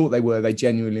plants you thought they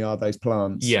genuinely are those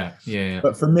plants. Yeah.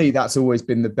 But for me, that's always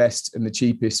been the best and the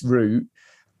cheapest route.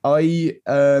 I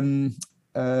have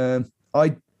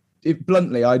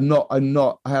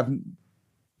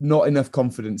not enough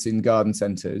confidence in garden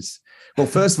centres. Well,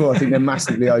 first of all, I think they're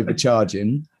massively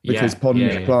overcharging because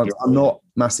plants are not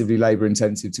massively labour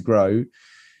intensive to grow.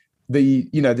 The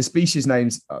species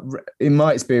names, in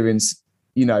my experience,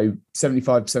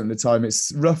 75% of the time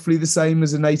it's roughly the same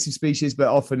as a native species, but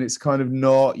often it's kind of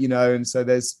not, and so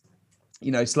there's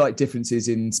slight differences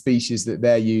in species that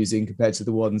they're using compared to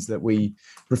the ones that we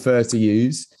prefer to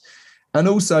use. And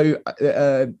also,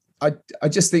 I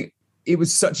just think it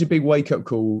was such a big wake-up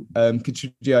call,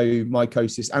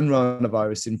 Chytridiomycosis and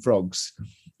rhinovirus in frogs.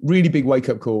 Really big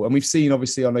wake-up call. And we've seen,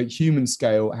 obviously, on a human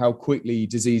scale, how quickly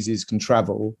diseases can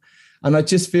travel. And I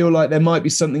just feel like there might be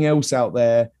something else out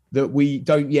there that we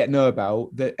don't yet know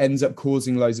about that ends up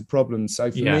causing loads of problems.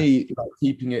 So for me, like,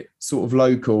 keeping it sort of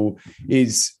local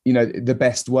is, the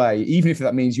best way, even if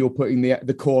that means you're putting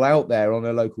the call out there on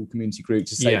a local community group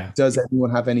to say, does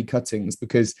anyone have any cuttings?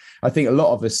 Because I think a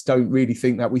lot of us don't really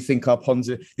think that. We think our ponds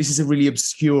this is a really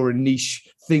obscure and niche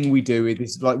thing we do.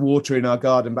 It's like water in our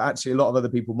garden, but actually a lot of other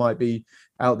people might be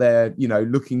out there,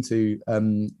 looking to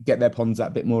get their ponds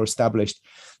that bit more established.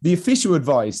 The official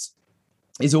advice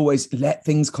is always let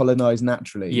things colonize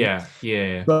naturally. Yeah.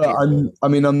 But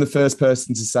I'm the first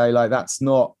person to say, like, that's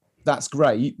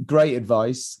great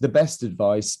advice, the best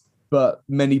advice, but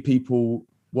many people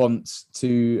want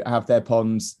to have their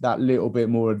ponds that little bit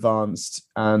more advanced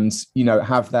and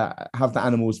have the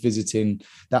animals visiting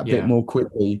that bit more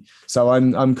quickly. So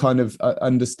I'm kind of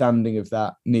understanding of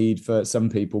that need for some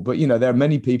people, but there are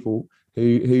many people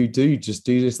who do just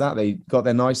that. They got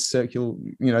their nice circular,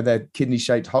 their kidney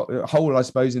shaped hole, I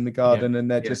suppose, in the garden, and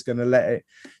they're just going to let it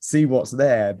see what's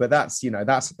there. But that's like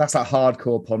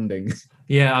hardcore ponding.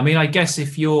 Yeah, I mean, I guess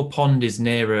if your pond is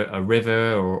near a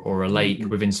river or a lake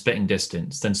within spitting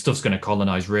distance, then stuff's going to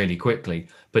colonize really quickly.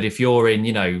 But if you're in,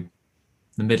 the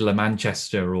middle of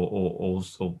Manchester or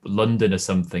London or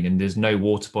something, and there's no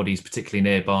water bodies particularly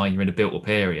nearby, you're in a built-up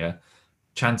area,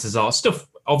 chances are stuff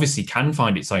obviously can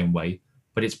find its own way,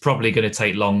 but it's probably going to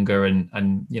take longer. And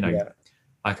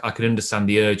I can understand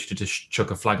the urge to just chuck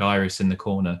a flag iris in the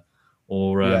corner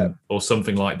or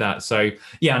something like that. So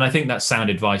and I think that's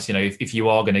sound advice. If you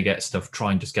are going to get stuff,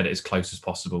 try and just get it as close as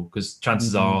possible, because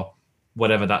chances are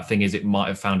whatever that thing is, it might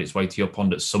have found its way to your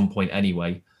pond at some point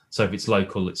anyway. So if it's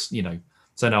local, it's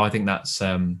so no, I think that's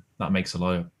that makes a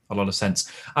lot a lot of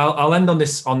sense. I'll end on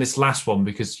this last one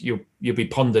because you'll be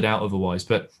pondered out otherwise.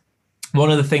 But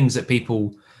one of the things that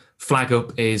people flag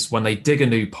up is when they dig a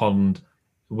new pond,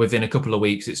 within a couple of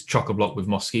weeks, it's chock-a-block with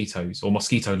mosquitoes or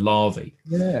mosquito larvae.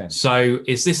 Yeah. So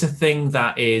is this a thing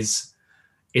that is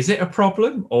it a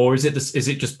problem, or is it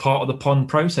just part of the pond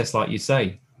process, like you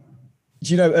say?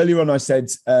 Do you know, earlier on I said,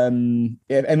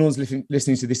 if anyone's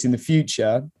listening to this in the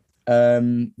future,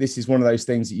 this is one of those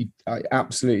things that I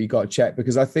absolutely got to check,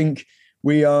 because I think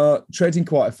we are treading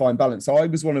quite a fine balance. So I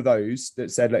was one of those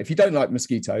that said, look, if you don't like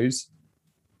mosquitoes,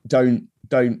 don't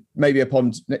maybe a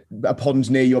pond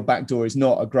near your back door is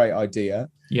not a great idea.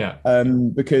 Yeah.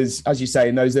 Because as you say,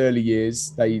 in those early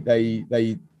years, they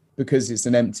because it's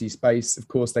an empty space, of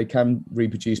course, they can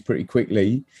reproduce pretty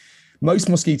quickly. Most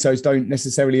mosquitoes don't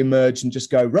necessarily emerge and just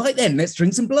go, right then, let's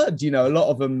drink some blood. You know, a lot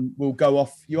of them will go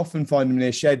off. You often find them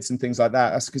near sheds and things like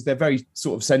that. That's because they're very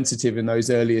sort of sensitive in those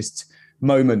earliest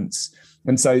moments.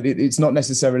 And so it's not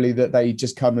necessarily that they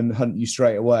just come and hunt you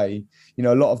straight away. You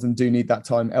know, a lot of them do need that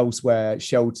time elsewhere,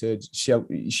 sheltered,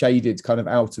 shaded, kind of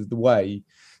out of the way.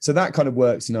 So that kind of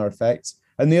works in our effect.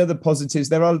 And the other positives,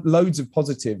 there are loads of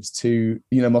positives to,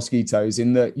 you know, mosquitoes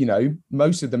in that, you know,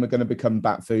 most of them are going to become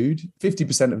bat food.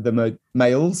 50% of them are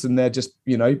males, and they're just,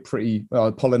 you know, pretty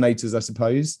pollinators, I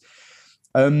suppose.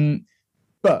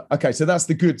 But okay, so that's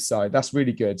the good side. That's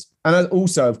really good. And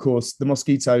also, of course, the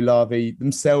mosquito larvae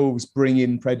themselves bring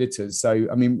in predators. So,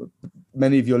 I mean,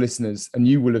 many of your listeners, and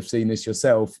you will have seen this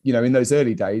yourself, you know, in those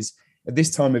early days, at this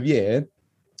time of year,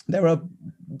 there are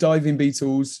diving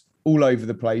beetles all over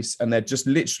the place, and they're just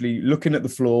literally looking at the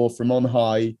floor from on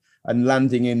high and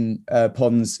landing in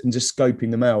ponds and just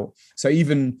scoping them out. So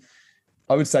even,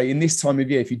 I would say, in this time of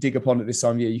year, if you dig a pond at this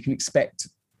time of year, you can expect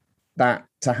that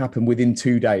to happen within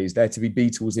 2 days. There to be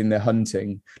beetles in there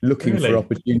hunting, looking for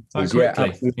opportunities. Yeah,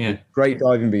 absolutely. Yeah. Great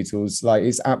diving beetles. Like,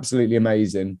 it's absolutely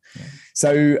amazing. Yeah.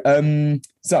 So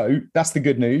that's the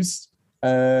good news.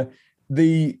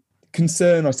 The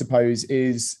concern, I suppose,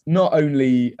 is not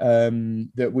only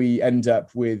that we end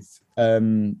up with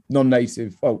currently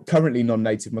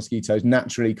non-native mosquitoes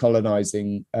naturally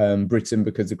colonizing Britain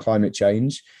because of climate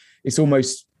change. It's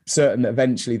almost certain that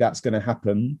eventually that's going to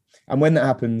happen. And when that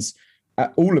happens,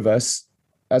 all of us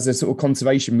as a sort of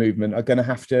conservation movement are going to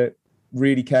have to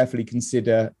really carefully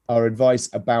consider our advice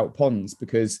about ponds,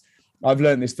 because I've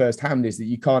learned this firsthand, is that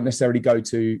you can't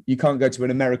go to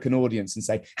an American audience and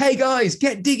say, hey guys,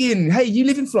 get digging. Hey, you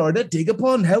live in Florida, dig a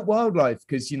pond, help wildlife.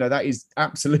 Because, you know, that is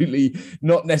absolutely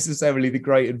not necessarily the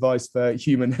great advice for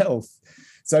human health.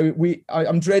 So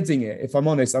I'm dreading it. If I'm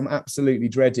honest, I'm absolutely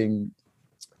dreading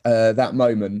that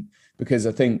moment, because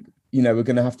I think, you know, we're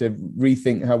going to have to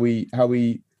rethink how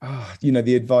we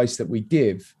the advice that we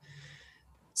give.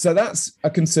 So that's a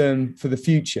concern for the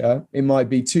future. It might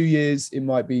be 2 years, it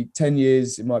might be 10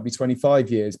 years, it might be 25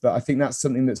 years, but I think that's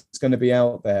something that's going to be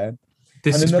out there.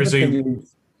 This is presumably,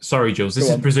 sorry, Jules, this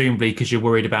is presumably because you're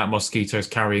worried about mosquitoes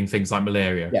carrying things like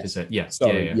malaria, is it? Yeah.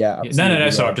 Sorry, yeah. No,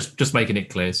 sorry, I'm just making it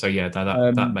clear. So yeah,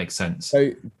 that makes sense.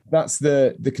 So that's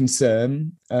the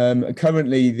concern.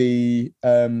 Currently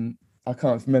I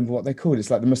can't remember what they're called. It's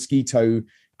like the mosquito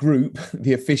group,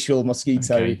 the official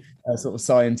mosquito sort of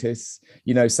scientists,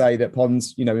 you know, say that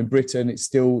ponds, you know, in Britain, it's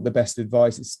still the best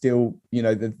advice. It's still, you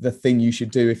know, the thing you should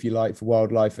do, if you like, for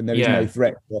wildlife, and there is no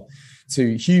threat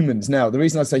to humans. Now, the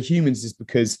reason I say humans is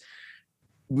because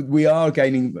we are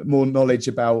gaining more knowledge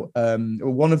about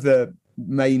one of the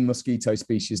main mosquito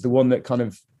species, the one that kind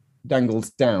of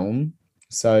dangles down.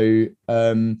 So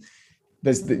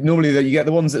there's normally that you get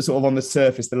the ones that sort of on the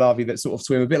surface, the larvae that sort of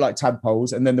swim a bit like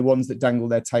tadpoles, and then the ones that dangle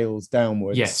their tails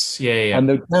downwards. Yes, yeah. And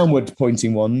the downward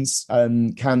pointing ones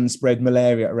can spread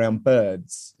malaria around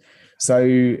birds.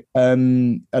 So a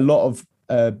lot of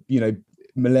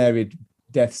malaria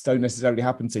deaths don't necessarily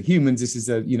happen to humans. This is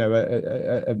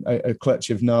a clutch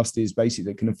of nasties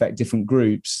basically that can affect different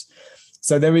groups.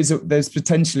 So there's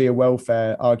potentially a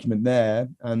welfare argument there,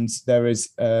 and there is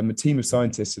a team of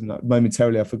scientists, and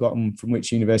momentarily I've forgotten from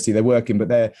which university they're working, but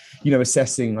they're, you know,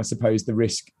 assessing, I suppose, the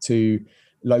risk to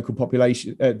local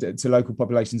populations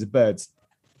of birds.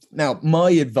 Now,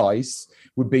 my advice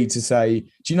would be to say,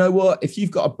 do you know what? If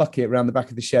you've got a bucket around the back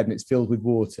of the shed and it's filled with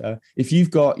water, if you've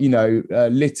got, you know,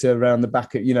 litter around the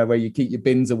back of, you know, where you keep your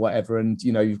bins or whatever, and,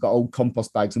 you know, you've got old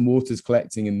compost bags and water's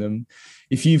collecting in them,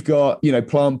 if you've got, you know,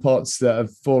 plant pots that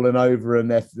have fallen over and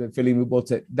they're filling with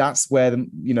water, that's where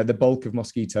the bulk of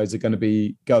mosquitoes are going to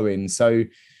be going. So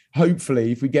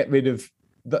hopefully, if we get rid of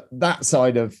that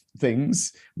side of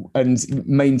things and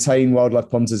maintain wildlife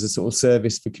ponds as a sort of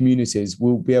service for communities,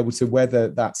 we'll be able to weather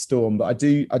that storm. But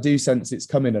I do sense it's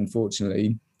coming,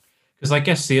 unfortunately. Because I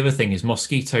guess the other thing is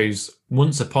mosquitoes,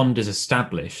 once a pond is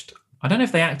established, I don't know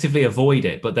if they actively avoid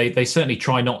it, but they certainly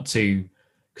try not to,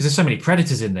 because there's so many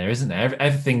predators in there, isn't there?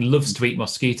 Everything loves to eat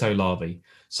mosquito larvae.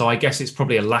 So I guess it's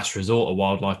probably a last resort, a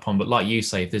wildlife pond. But like you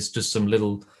say, if there's just some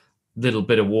little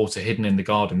bit of water hidden in the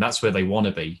garden, that's where they want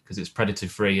to be because it's predator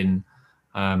free and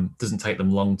doesn't take them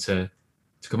long to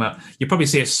come out. You probably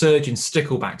see a surge in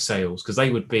stickleback sales because they're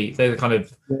the kind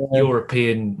of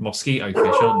European mosquito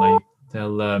fish, aren't they?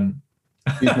 They'll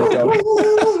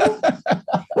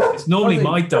it's normally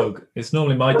my dog. It's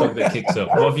normally my dog that kicks up.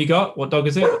 What have you got? What dog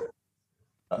is it?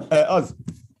 Oz.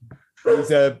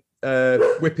 He's a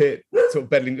whippet, sort of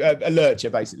beddling, a lurcher,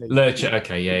 basically. Lurcher,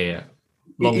 okay, yeah.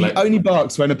 He only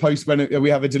barks when we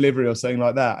have a delivery or something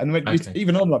like that. And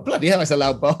even I'm like, bloody hell, it's a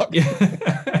loud bark.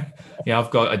 Yeah. Yeah,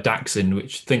 I've got a Dachshund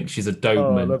which thinks she's a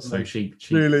Doberman, so she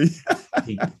really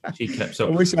she keeps up.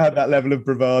 I wish I had that level of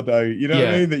bravado. You know what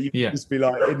I mean? That you can just be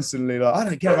like instantly like, I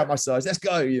don't care about my size. Let's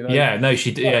go. You know? Yeah, no,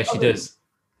 she does.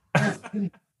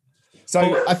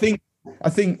 So I think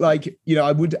like, you know,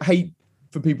 I would hate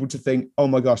for people to think, oh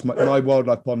my gosh, my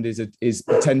wildlife pond is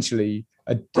potentially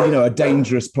a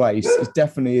dangerous place. It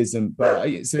definitely isn't, but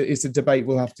it's a debate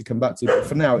we'll have to come back to. But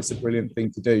for now, it's a brilliant thing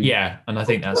to do. Yeah, and I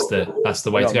think that's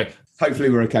the way to go.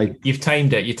 Hopefully, we're okay. You've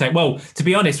tamed it. Well, to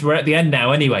be honest, we're at the end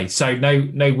now anyway, so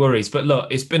no worries. But look,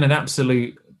 it's been an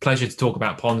absolute pleasure to talk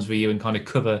about ponds with you and kind of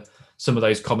cover some of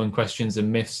those common questions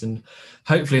and myths, and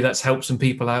hopefully that's helped some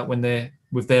people out when they're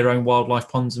with their own wildlife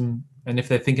ponds and if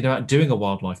they're thinking about doing a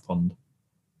wildlife pond.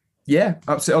 Yeah,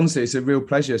 absolutely. Honestly, it's a real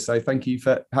pleasure. So thank you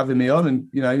for having me on, and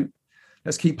you know,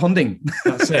 let's keep ponding.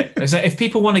 That's it. So if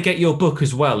people want to get your book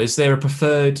as well, is there a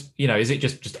preferred, you know, is it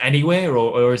just anywhere,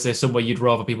 or is there somewhere you'd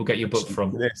rather people get your book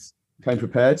from? Yes, came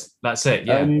prepared. That's it.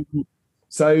 Yeah.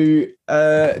 So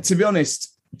to be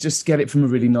honest, just get it from a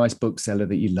really nice bookseller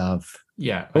that you love.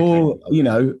 Yeah. Okay. Or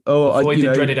avoid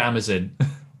the dreaded Amazon.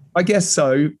 I guess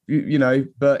so, you know,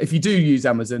 but if you do use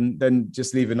Amazon, then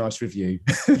just leave a nice review.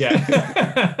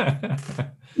 Yeah.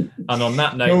 And on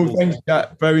that note, thanks,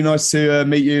 Jack. Very nice to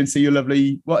meet you and see your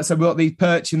lovely. So we've got these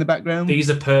perch in the background. These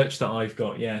are perch that I've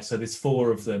got. Yeah. So there's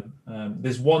 4 of them.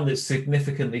 There's one that's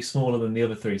significantly smaller than the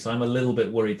other 3. So I'm a little bit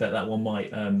worried that one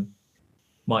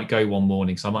might go one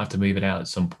morning. So I might have to move it out at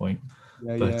some point.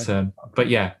 But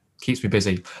yeah, keeps me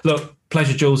busy. Look,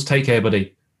 pleasure, Jules. Take care,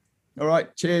 buddy. All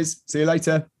right. Cheers. See you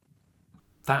later.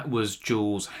 That was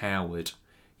Jules Howard.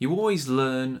 You always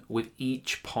learn with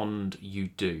each pond you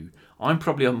do. I'm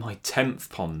probably on my 10th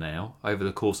pond now over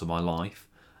the course of my life,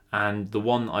 and the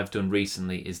one I've done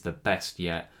recently is the best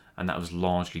yet, and that was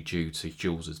largely due to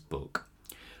Jules's book.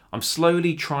 I'm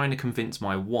slowly trying to convince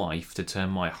my wife to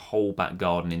turn my whole back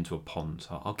garden into a pond,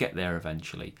 so I'll get there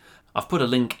eventually. I've put a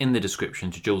link in the description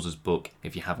to Jules's book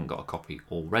if you haven't got a copy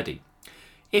already.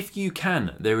 If you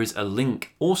can, there is a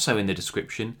link also in the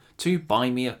description to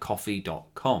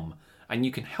buymeacoffee.com, and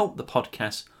you can help the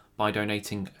podcast by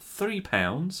donating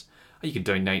 £3. You can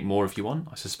donate more if you want.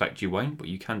 I suspect you won't, but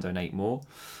you can donate more.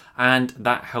 And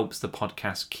that helps the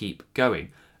podcast keep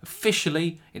going.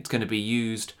 Officially, it's going to be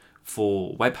used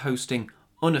for web hosting.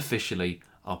 Unofficially,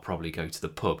 I'll probably go to the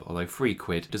pub, although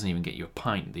 £3 doesn't even get you a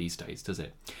pint these days, does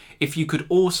it? If you could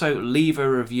also leave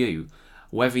a review,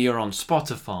 whether you're on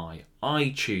Spotify,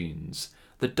 iTunes,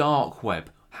 the dark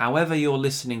web, however you're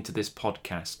listening to this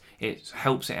podcast, it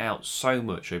helps it out so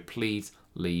much, so please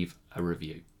leave a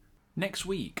review. Next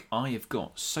week, I have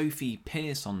got Sophie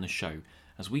Pearce on the show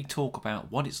as we talk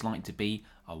about what it's like to be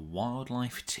a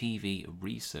wildlife TV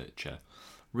researcher.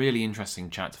 Really interesting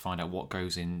chat to find out what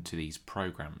goes into these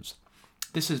programmes.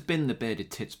 This has been the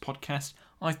Bearded Tits podcast.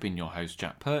 I've been your host,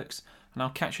 Jack Perks, and I'll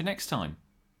catch you next time.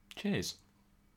 Cheers.